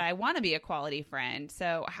 but I want to be a quality friend.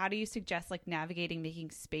 So how do you suggest like navigating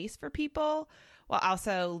making space for people while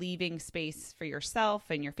also leaving space for yourself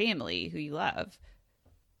and your family who you love?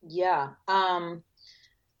 Yeah.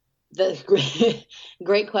 The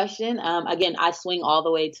great question. Again, I swing all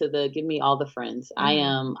the way to the give me all the friends. I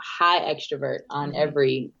am high extrovert on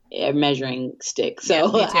every measuring stick.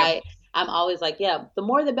 So I'm always like, the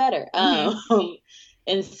more the better.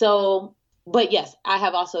 And so, but yes, I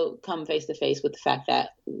have also come face to face with the fact that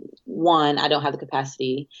one, I don't have the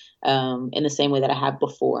capacity in the same way that I have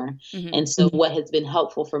before. And so what has been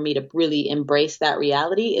helpful for me to really embrace that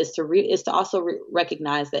reality is to also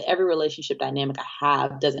recognize that every relationship dynamic I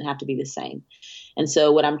have doesn't have to be the same. And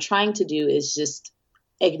so what I'm trying to do is just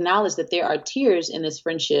acknowledge that there are tiers in this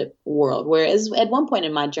friendship world. Whereas at one point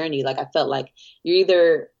in my journey, like I felt like you're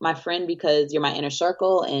either my friend because you're my inner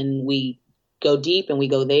circle and we go deep and we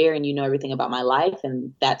go there and you know everything about my life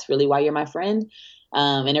and that's really why you're my friend.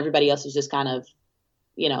 And everybody else is just kind of,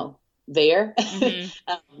 there.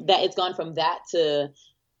 That it's gone from that to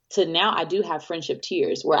now I do have friendship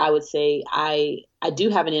tiers where I would say I do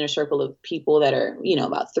have an inner circle of people that are,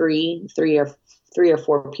 about three or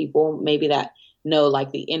four people maybe that know like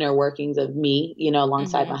the inner workings of me,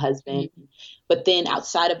 alongside my husband. But then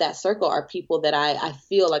outside of that circle are people that I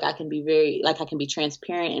feel like I can be I can be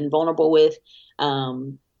transparent and vulnerable with,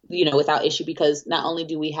 without issue, because not only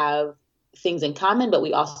do we have things in common, but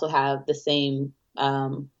we also have the same,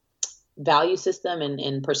 value system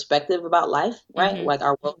and perspective about life, right? Like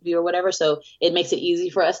our worldview or whatever. So it makes it easy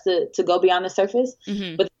for us to go beyond the surface.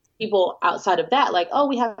 But people outside of that, like, oh,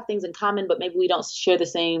 we have things in common, but maybe we don't share the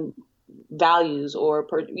same values or,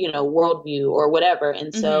 worldview or whatever.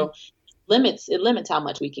 And so it limits how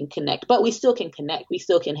much we can connect, but we still can connect. We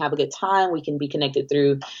still can have a good time. We can be connected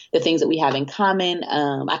through the things that we have in common.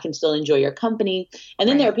 I can still enjoy your company. And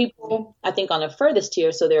then there are people, I think, on the furthest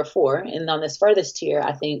tier. So there are four. And on this furthest tier,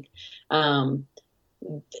 I think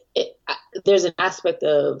there's an aspect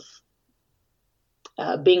of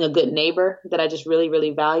being a good neighbor that I just really,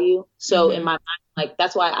 really value. So in my mind, like,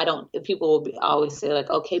 that's why people will always say like,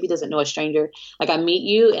 oh, KB doesn't know a stranger. Like I meet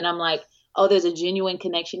you and I'm like, oh, there's a genuine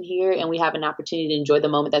connection here and we have an opportunity to enjoy the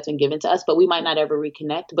moment that's been given to us, but we might not ever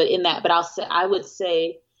reconnect. But I would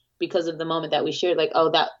say because of the moment that we shared, like,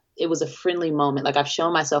 oh, that it was a friendly moment. Like I've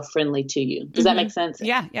shown myself friendly to you. Does that make sense?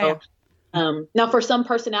 Yeah. Now for some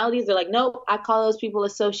personalities, they're like, nope, I call those people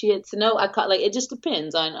associates. No, it just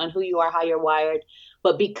depends on who you are, how you're wired.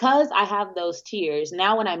 But because I have those tiers,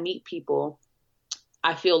 now when I meet people,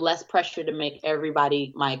 I feel less pressure to make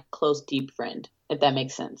everybody my close, deep friend, if that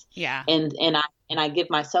makes sense. Yeah. And I give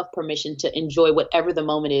myself permission to enjoy whatever the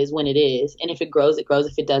moment is when it is. And if it grows, it grows.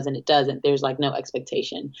 If it doesn't, it doesn't. There's like no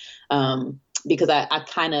expectation. Because I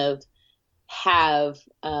kind of have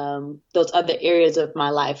those other areas of my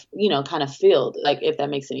life, kind of filled, like, if that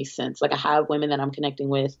makes any sense. Like I have women that I'm connecting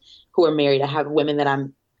with who are married. I have women that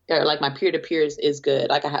like my peer-to-peers is good.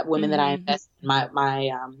 Like I have women that I invest in my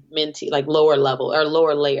mentee, like lower level or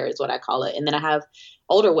lower layer is what I call it. And then I have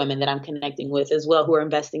older women that I'm connecting with as well who are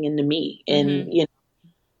investing into me. And,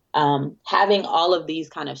 having all of these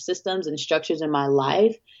kind of systems and structures in my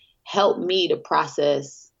life help me to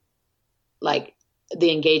process like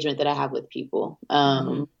the engagement that I have with people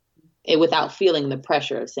without feeling the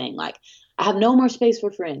pressure of saying like, I have no more space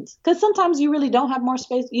for friends. Because sometimes you really don't have more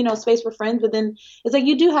space, space for friends. But then it's like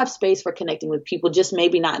you do have space for connecting with people, just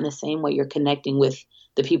maybe not in the same way you're connecting with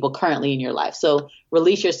the people currently in your life. So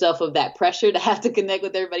release yourself of that pressure to have to connect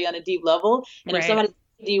with everybody on a deep level. And if somebody,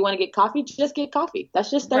 do you want to get coffee? Just get coffee. That's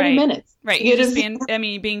just 30 minutes. Right. You just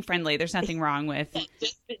being friendly. There's nothing wrong with.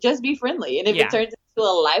 Just be friendly. And if it turns into a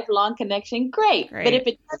lifelong connection, great. But if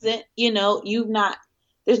it doesn't,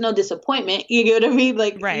 there's no disappointment. You get what I mean?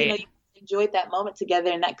 Like, you enjoyed that moment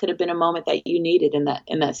together, and that could have been a moment that you needed in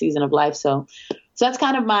that season of life. So that's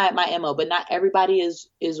kind of my MO, but not everybody is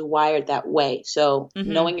wired that way. So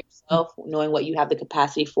knowing yourself, knowing what you have the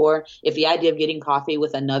capacity for. If the idea of getting coffee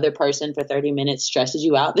with another person for 30 minutes stresses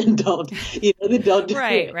you out, then don't do it.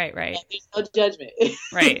 Right. There's no judgment.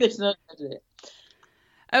 Right. There's no judgment.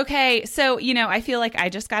 Okay. So, I feel like I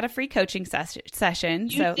just got a free coaching session.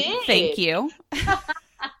 You did. Thank you.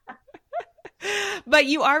 But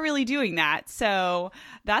you are really doing that. So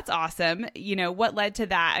that's awesome. What led to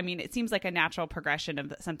that? I mean, it seems like a natural progression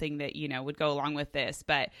of something that, would go along with this,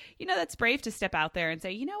 but that's brave to step out there and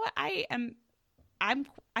say, you know what, I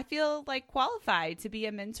feel like qualified to be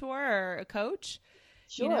a mentor or a coach.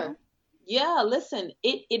 Sure. Yeah. Listen,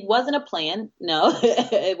 it wasn't a plan. No,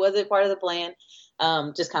 it wasn't part of the plan.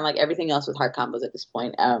 Just kind of like everything else with Heart Combos at this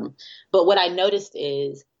point. But what I noticed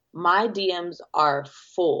is my DMs are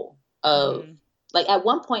full of like at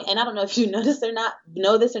one point, and I don't know if you know this or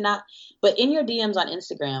not, but in your DMs on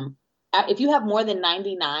Instagram, if you have more than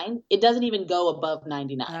 99, it doesn't even go above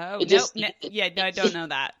 99. Oh, it just, I don't know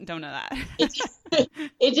that. Don't know that.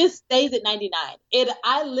 It just stays at 99.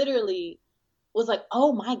 I literally was like,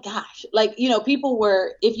 oh my gosh. Like, people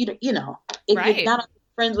were, if you're not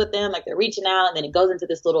friends with them, like they're reaching out and then it goes into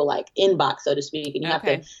this little like inbox, so to speak. And you have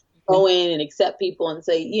to go in and accept people and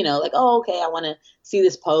say, like, oh, okay, I want to see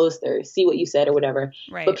this post or see what you said or whatever.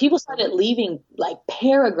 Right. But people started leaving like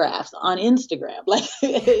paragraphs on Instagram, like,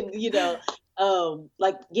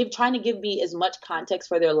 trying to give me as much context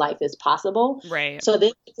for their life as possible. Right. So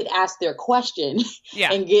they could ask their question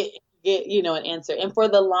and get an answer. And for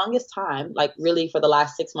the longest time, like really for the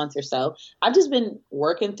last 6 months or so, I've just been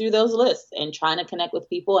working through those lists and trying to connect with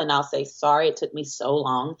people. And I'll say, sorry, it took me so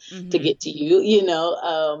long to get to you,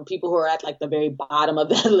 people who are at like the very bottom of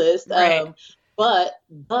that list. Right.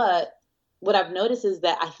 But what I've noticed is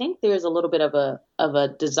that I think there's a little bit of a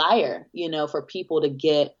desire, for people to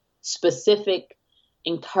get specific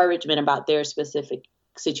encouragement about their specific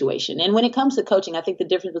situation. And when it comes to coaching, I think the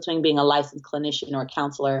difference between being a licensed clinician or a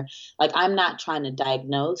counselor, like I'm not trying to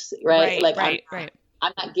diagnose, right? Right.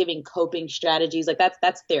 I'm not giving coping strategies. Like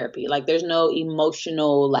that's therapy. Like there's no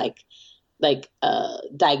emotional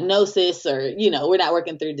diagnosis or, we're not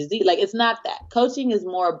working through disease. Like it's not that. Coaching is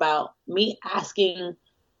more about me asking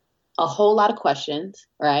a whole lot of questions,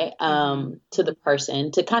 right? To the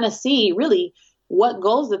person to kind of see really what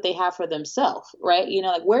goals that they have for themselves, right?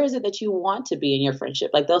 Like where is it that you want to be in your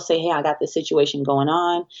friendship? Like they'll say, hey, I got this situation going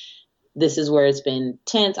on. This is where it's been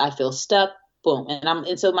tense. I feel stuck. Boom.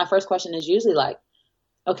 And so my first question is usually like,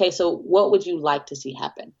 okay, so what would you like to see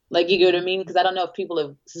happen? Like, you get what I mean? Because I don't know if people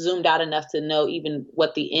have zoomed out enough to know even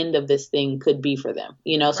what the end of this thing could be for them,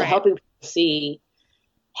 So helping people see,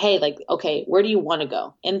 hey, like, okay, where do you want to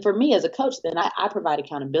go? And for me as a coach, then I provide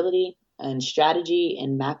accountability and strategy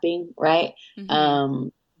and mapping, right?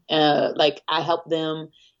 Like I help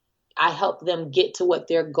them get to what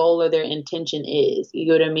their goal or their intention is. You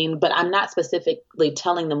know what I mean? But I'm not specifically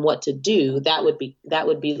telling them what to do. That would be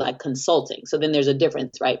like consulting. So then there's a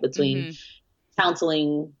difference, right? Between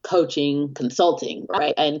counseling, coaching, consulting,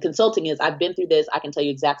 right? And consulting is, I've been through this. I can tell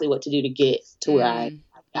you exactly what to do to get to where I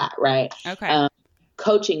got, right? Okay.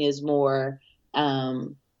 Coaching is more,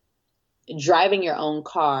 driving your own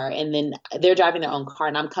car, and then they're driving their own car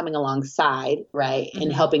and I'm coming alongside, right?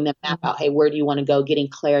 And helping them map out, hey, where do you want to go? Getting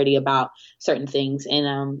clarity about certain things.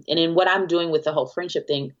 And in what I'm doing with the whole friendship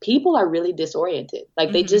thing, people are really disoriented.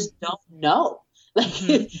 Like they just don't know. Like,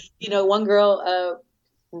 one girl,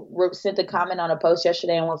 sent a comment on a post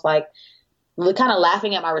yesterday and was like, kind of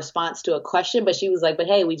laughing at my response to a question, but she was like, but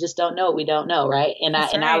hey, we just don't know what we don't know. Right.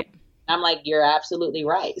 I'm like, you're absolutely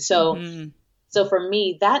right. So, So for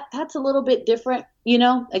me, that's a little bit different,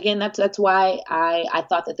 again, that's why I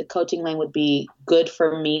thought that the coaching lane would be good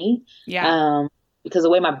for me. Yeah. Because the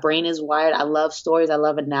way my brain is wired, I love stories. I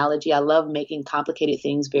love analogy. I love making complicated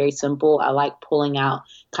things very simple. I like pulling out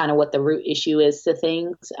kind of what the root issue is to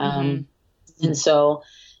things. And so,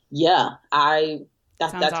 yeah,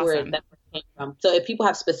 that's awesome. where it came from. So if people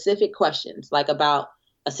have specific questions, like about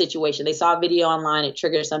a situation, they saw a video online, it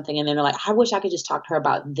triggered something, and then they're like, I wish I could just talk to her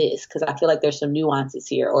about this because I feel like there's some nuances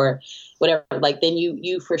here or whatever. Like then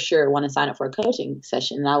you for sure want to sign up for a coaching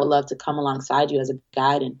session. And I would love to come alongside you as a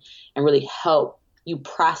guide and really help you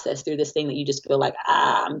process through this thing that you just feel like,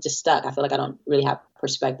 I'm just stuck. I feel like I don't really have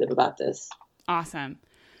perspective about this. Awesome.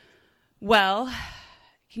 Well,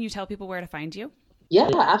 can you tell people where to find you? Yeah,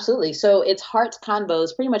 absolutely. So it's Heart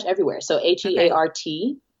Convos pretty much everywhere. So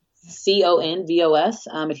HeartConvos.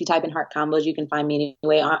 If you type in Heart Combos, you can find me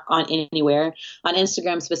anyway on anywhere. On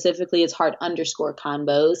Instagram specifically, it's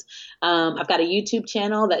Heart_Convos. I've got a YouTube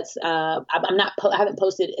channel that's I haven't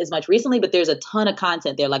posted as much recently, but there's a ton of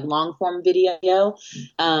content there, like long form video.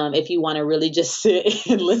 If you want to really just sit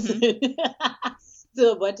and listen. To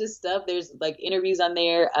a bunch of stuff. There's like interviews on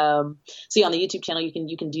there. So yeah, on the YouTube channel, you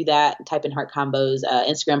can do that. Type in Heart Combos,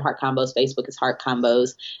 Instagram Heart Combos, Facebook is Heart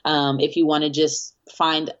Combos. If you want to just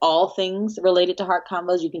find all things related to Heart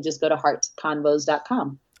Combos, you can just go to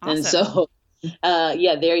heartconvos.com. Awesome. And so,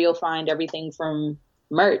 there you'll find everything from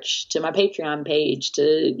merch to my Patreon page to,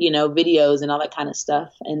 videos and all that kind of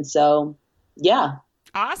stuff. And so, yeah.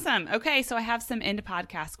 Awesome. Okay. So I have some end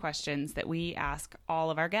podcast questions that we ask all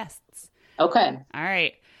of our guests. Okay. All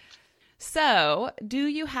right. So, do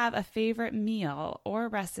you have a favorite meal or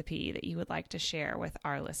recipe that you would like to share with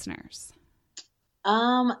our listeners?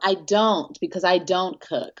 I don't, because I don't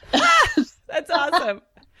cook. That's awesome.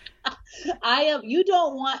 You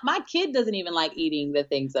don't want, my kid doesn't even like eating the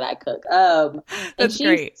things that I cook. That's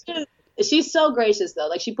great. She's so gracious though.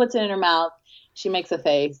 Like she puts it in her mouth. She makes a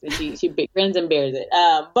face and she grins and bears it.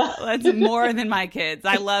 But that's more than my kids.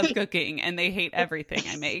 I love cooking and they hate everything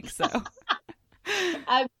I make. So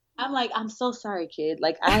I'm like, I'm so sorry, kid.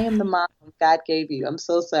 Like I am the mom God gave you. I'm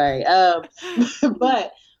so sorry. But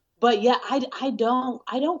yeah, I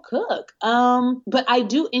don't cook. But I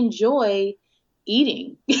do enjoy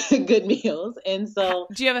eating good meals. And so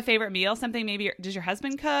do you have a favorite meal? Something maybe, does your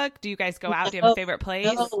husband cook? Do you guys go out? Do you have a favorite place?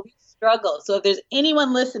 No, we struggle. So if there's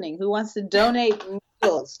anyone listening who wants to donate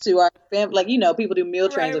meals to our family, like, people do meal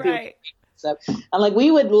trains. Right. Stuff. I'm like, we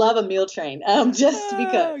would love a meal train. Just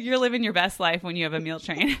because. You're living your best life when you have a meal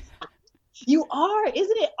train. You are.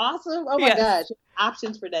 Isn't it awesome? Oh my gosh.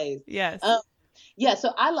 Options for days. Yes. Yeah,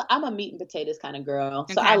 so I'm a meat and potatoes kind of girl.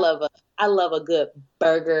 So I love a good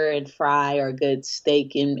burger and fry or a good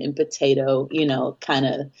steak and potato, kind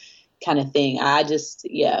of thing.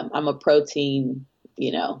 I'm a protein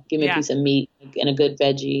give me a piece of meat and a good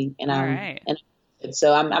veggie, and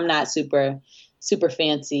so I'm not super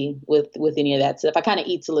fancy with any of that stuff. I kind of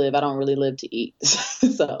eat to live. I don't really live to eat.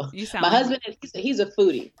 So my husband, he's a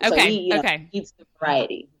foodie. So he eats the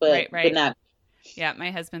variety, but not. Yeah, my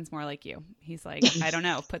husband's more like you. He's like, I don't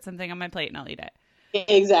know, put something on my plate and I'll eat it.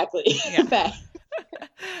 Exactly. Yeah.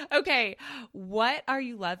 Okay, what are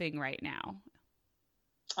you loving right now?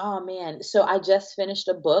 Oh man, so I just finished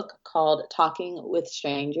a book called Talking with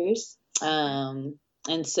Strangers. And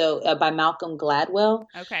so by Malcolm Gladwell.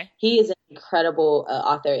 Okay. He is an incredible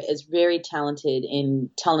author, is very talented in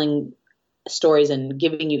telling stories and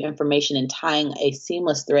giving you information and tying a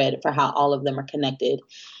seamless thread for how all of them are connected.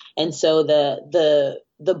 And so the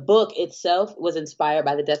book itself was inspired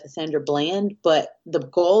by the death of Sandra Bland, but the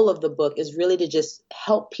goal of the book is really to just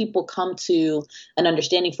help people come to an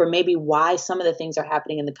understanding for maybe why some of the things are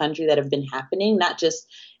happening in the country that have been happening, not just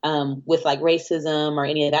with like racism or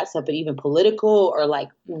any of that stuff, but even political, or like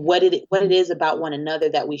what it is about one another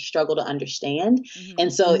that we struggle to understand. Mm-hmm.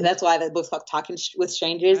 And so that's why the book's called Talking with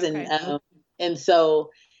Strangers. Okay. And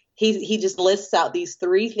so he just lists out these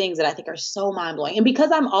 3 things that I think are so mind blowing. And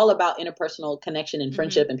because I'm all about interpersonal connection and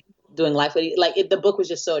friendship and doing life with you, the book was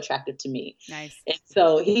just so attractive to me. Nice. And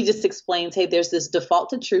so he just explains, hey, there's this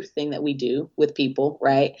default to truth thing that we do with people,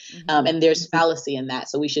 right? Mm-hmm. And there's fallacy in that,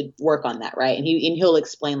 so we should work on that, right? And he'll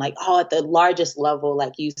explain like, at the largest level,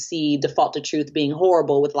 like you see default to truth being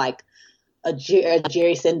horrible with like a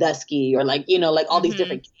Jerry Sandusky, or like like all these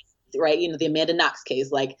different cases, right? The Amanda Knox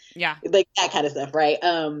case, like that kind of stuff, right?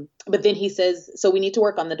 But then he says, so we need to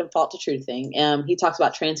work on the default to truth thing. He talks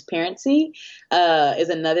about transparency is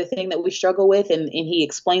another thing that we struggle with, and he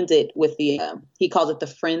explains it with he calls it the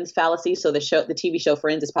Friends fallacy. So the TV show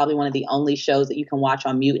Friends is probably one of the only shows that you can watch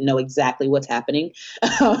on mute and know exactly what's happening,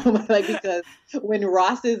 because when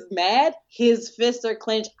Ross is mad, his fists are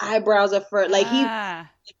clenched, eyebrows are furrowed,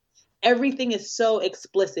 everything is so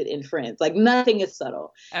explicit in Friends. Like nothing is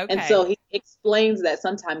subtle. Okay. And so he explains that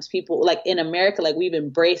sometimes people, like in America, like we've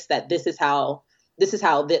embraced that this is how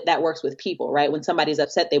that works with people, right? When somebody's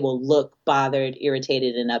upset, they will look bothered,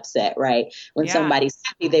 irritated, and upset, right? When somebody's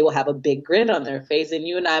happy, they will have a big grin on their face. And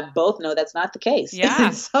you and I both know that's not the case.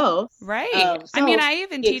 Yeah. Right. I mean, I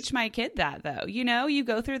even teach my kid that though. You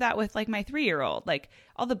go through that with like my 3-year-old, like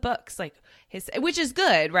all the books, like which is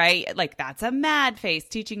good, right? Like that's a mad face,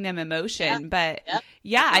 teaching them emotion. But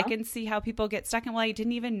I can see how people get stuck in, well, I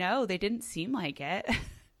didn't even know. They didn't seem like it.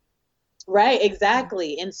 Right,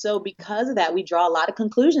 exactly. And so because of that, we draw a lot of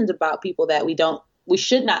conclusions about people that we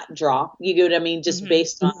should not draw. You get what I mean? Just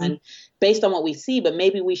based on what we see, but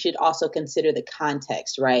maybe we should also consider the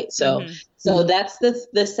context, right? So that's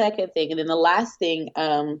the second thing. And then the last thing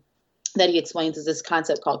that he explains is this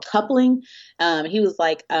concept called coupling. He was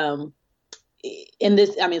like, in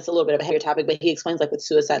this, I mean, it's a little bit of a heavier topic, but he explains like with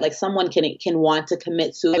suicide, like someone can want to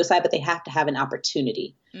commit suicide, but they have to have an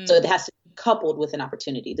opportunity. So it has to be coupled with an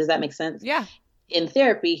opportunity. Does that make sense? Yeah. In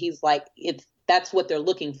therapy, he's like, that's what they're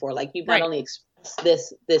looking for. Like you've not only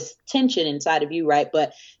expressed this tension inside of you, right?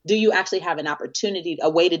 But do you actually have an opportunity,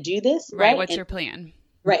 a way to do this? Right. What's your plan?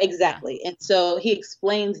 Right. Exactly. Yeah. And so he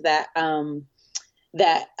explains that,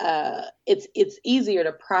 it's easier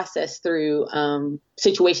to process through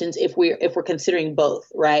situations if we're considering both,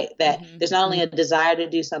 right? That there's not only a desire to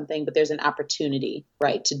do something, but there's an opportunity,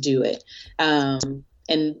 right, to do it.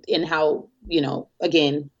 And how,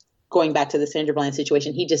 again, going back to the Sandra Bland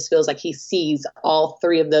situation, he just feels like he sees all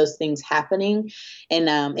 3 of those things happening. And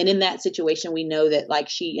in that situation, we know that like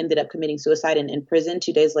she ended up committing suicide in prison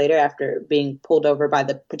 2 days later after being pulled over by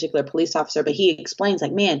the particular police officer. But he explains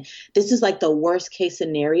like, man, this is like the worst case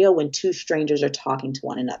scenario when 2 strangers are talking to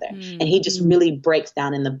one another. And he just really breaks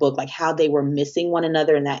down in the book, like how they were missing one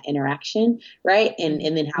another in that interaction. Right. And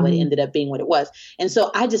then how it ended up being what it was. And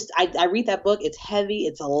so I read that book. It's heavy.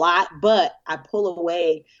 It's a lot, but I pull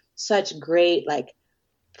away such great like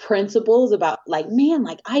principles about like, man,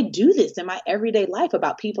 like I do this in my everyday life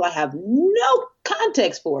about people I have no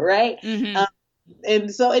context for. Right.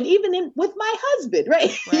 And so, and even with my husband,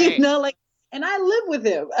 right. Like, and I live with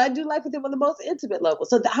him. I do life with him on the most intimate level.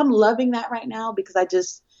 So I'm loving that right now because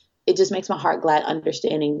it just makes my heart glad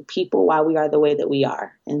understanding people, why we are the way that we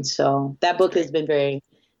are. And so that book has been very,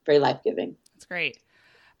 very life-giving. That's great.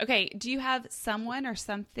 Okay, do you have someone or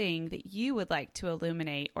something that you would like to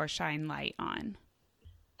illuminate or shine light on?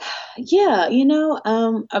 Yeah,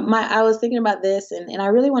 I was thinking about this, and I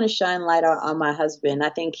really want to shine light on my husband. I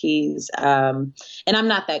think he's, and I'm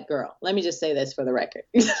not that girl. Let me just say this for the record.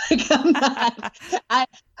 Like, I'm not,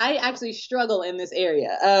 I actually struggle in this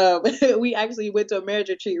area. We actually went to a marriage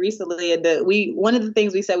retreat recently, and one of the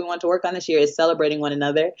things we said we want to work on this year is celebrating one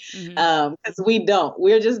another. Because we don't.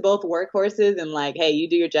 We're just both workhorses, and like, hey, you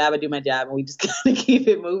do your job, I do my job, and we just kind of keep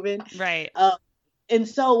it moving. Right. And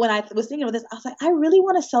so when I was thinking of this, I was like, I really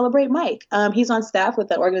want to celebrate Mike. He's on staff with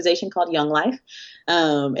an organization called Young Life.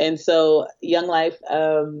 And so Young Life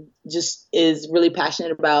just is really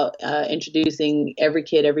passionate about introducing every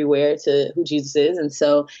kid everywhere to who Jesus is. And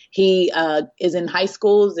so he is in high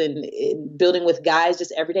schools and building with guys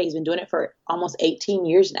just every day. He's been doing it for almost 18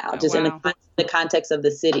 years now, in the context of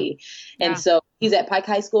the city. Yeah. And so he's at Pike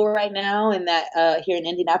High School right now, and that here in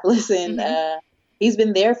Indianapolis. And he's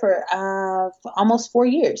been there for almost 4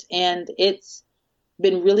 years, and it's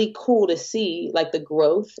been really cool to see like the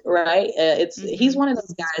growth, right? He's one of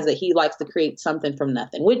those guys that he likes to create something from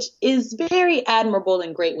nothing, which is very admirable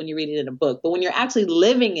and great when you read it in a book. But when you're actually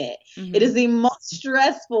living it, it is the most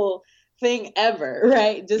stressful thing ever,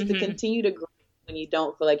 right? Just to continue to grow when you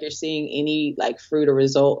don't feel like you're seeing any like fruit or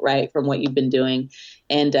result, right, from what you've been doing.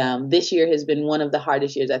 And this year has been one of the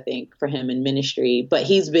hardest years, I think, for him in ministry. But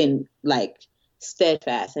he's been like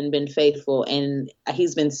steadfast and been faithful, and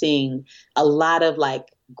he's been seeing a lot of like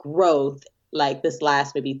growth like this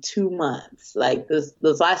last maybe 2 months. Like those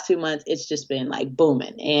last 2 months, it's just been like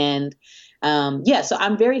booming. And so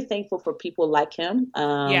I'm very thankful for people like him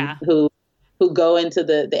who go into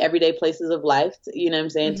the everyday places of life, you know what I'm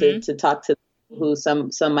saying, to talk to who some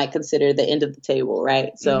might consider the end of the table,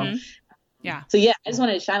 right? So I just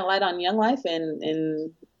wanted to shine a light on Young Life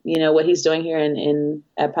and what he's doing here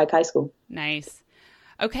at Pike High School. Nice.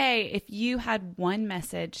 Okay, if you had one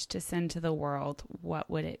message to send to the world, what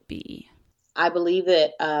would it be? I believe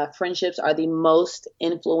that friendships are the most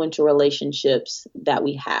influential relationships that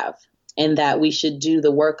we have, and that we should do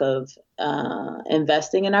the work of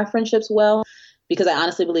investing in our friendships well. Because I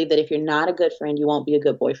honestly believe that if you're not a good friend, you won't be a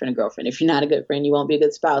good boyfriend or girlfriend. If you're not a good friend, you won't be a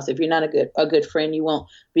good spouse. If you're not a good friend, you won't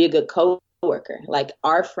be a good coworker. Like,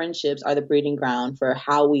 our friendships are the breeding ground for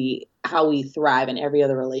how we thrive in every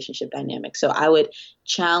other relationship dynamic. So I would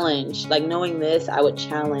challenge, like, knowing this, I would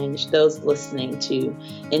challenge those listening to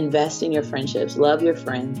invest in your friendships, love your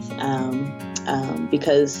friends,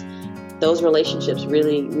 because those relationships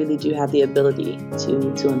really, really do have the ability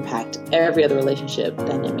to impact every other relationship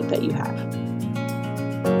dynamic that you have.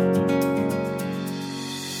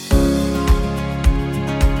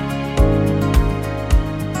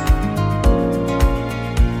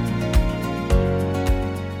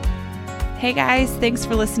 Hey guys, thanks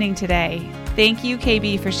for listening today. Thank you,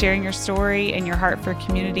 KB, for sharing your story and your heart for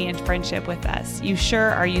community and friendship with us. You sure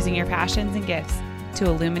are using your passions and gifts to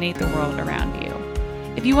illuminate the world around you.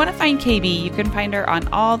 If you want to find KB, you can find her on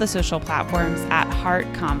all the social platforms at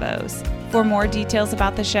Heart Convos. For more details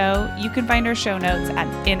about the show, you can find our show notes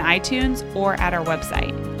in iTunes or at our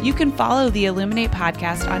website. You can follow the Illuminate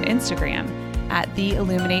Podcast on Instagram at The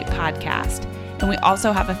Illuminate Podcast. And we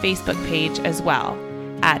also have a Facebook page as well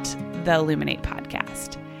at The Illuminate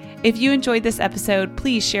Podcast. If you enjoyed this episode,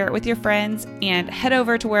 please share it with your friends and head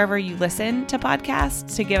over to wherever you listen to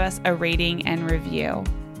podcasts to give us a rating and review.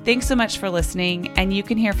 Thanks so much for listening, and you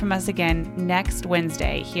can hear from us again next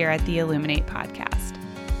Wednesday here at the Illuminate Podcast.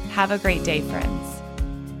 Have a great day, friends.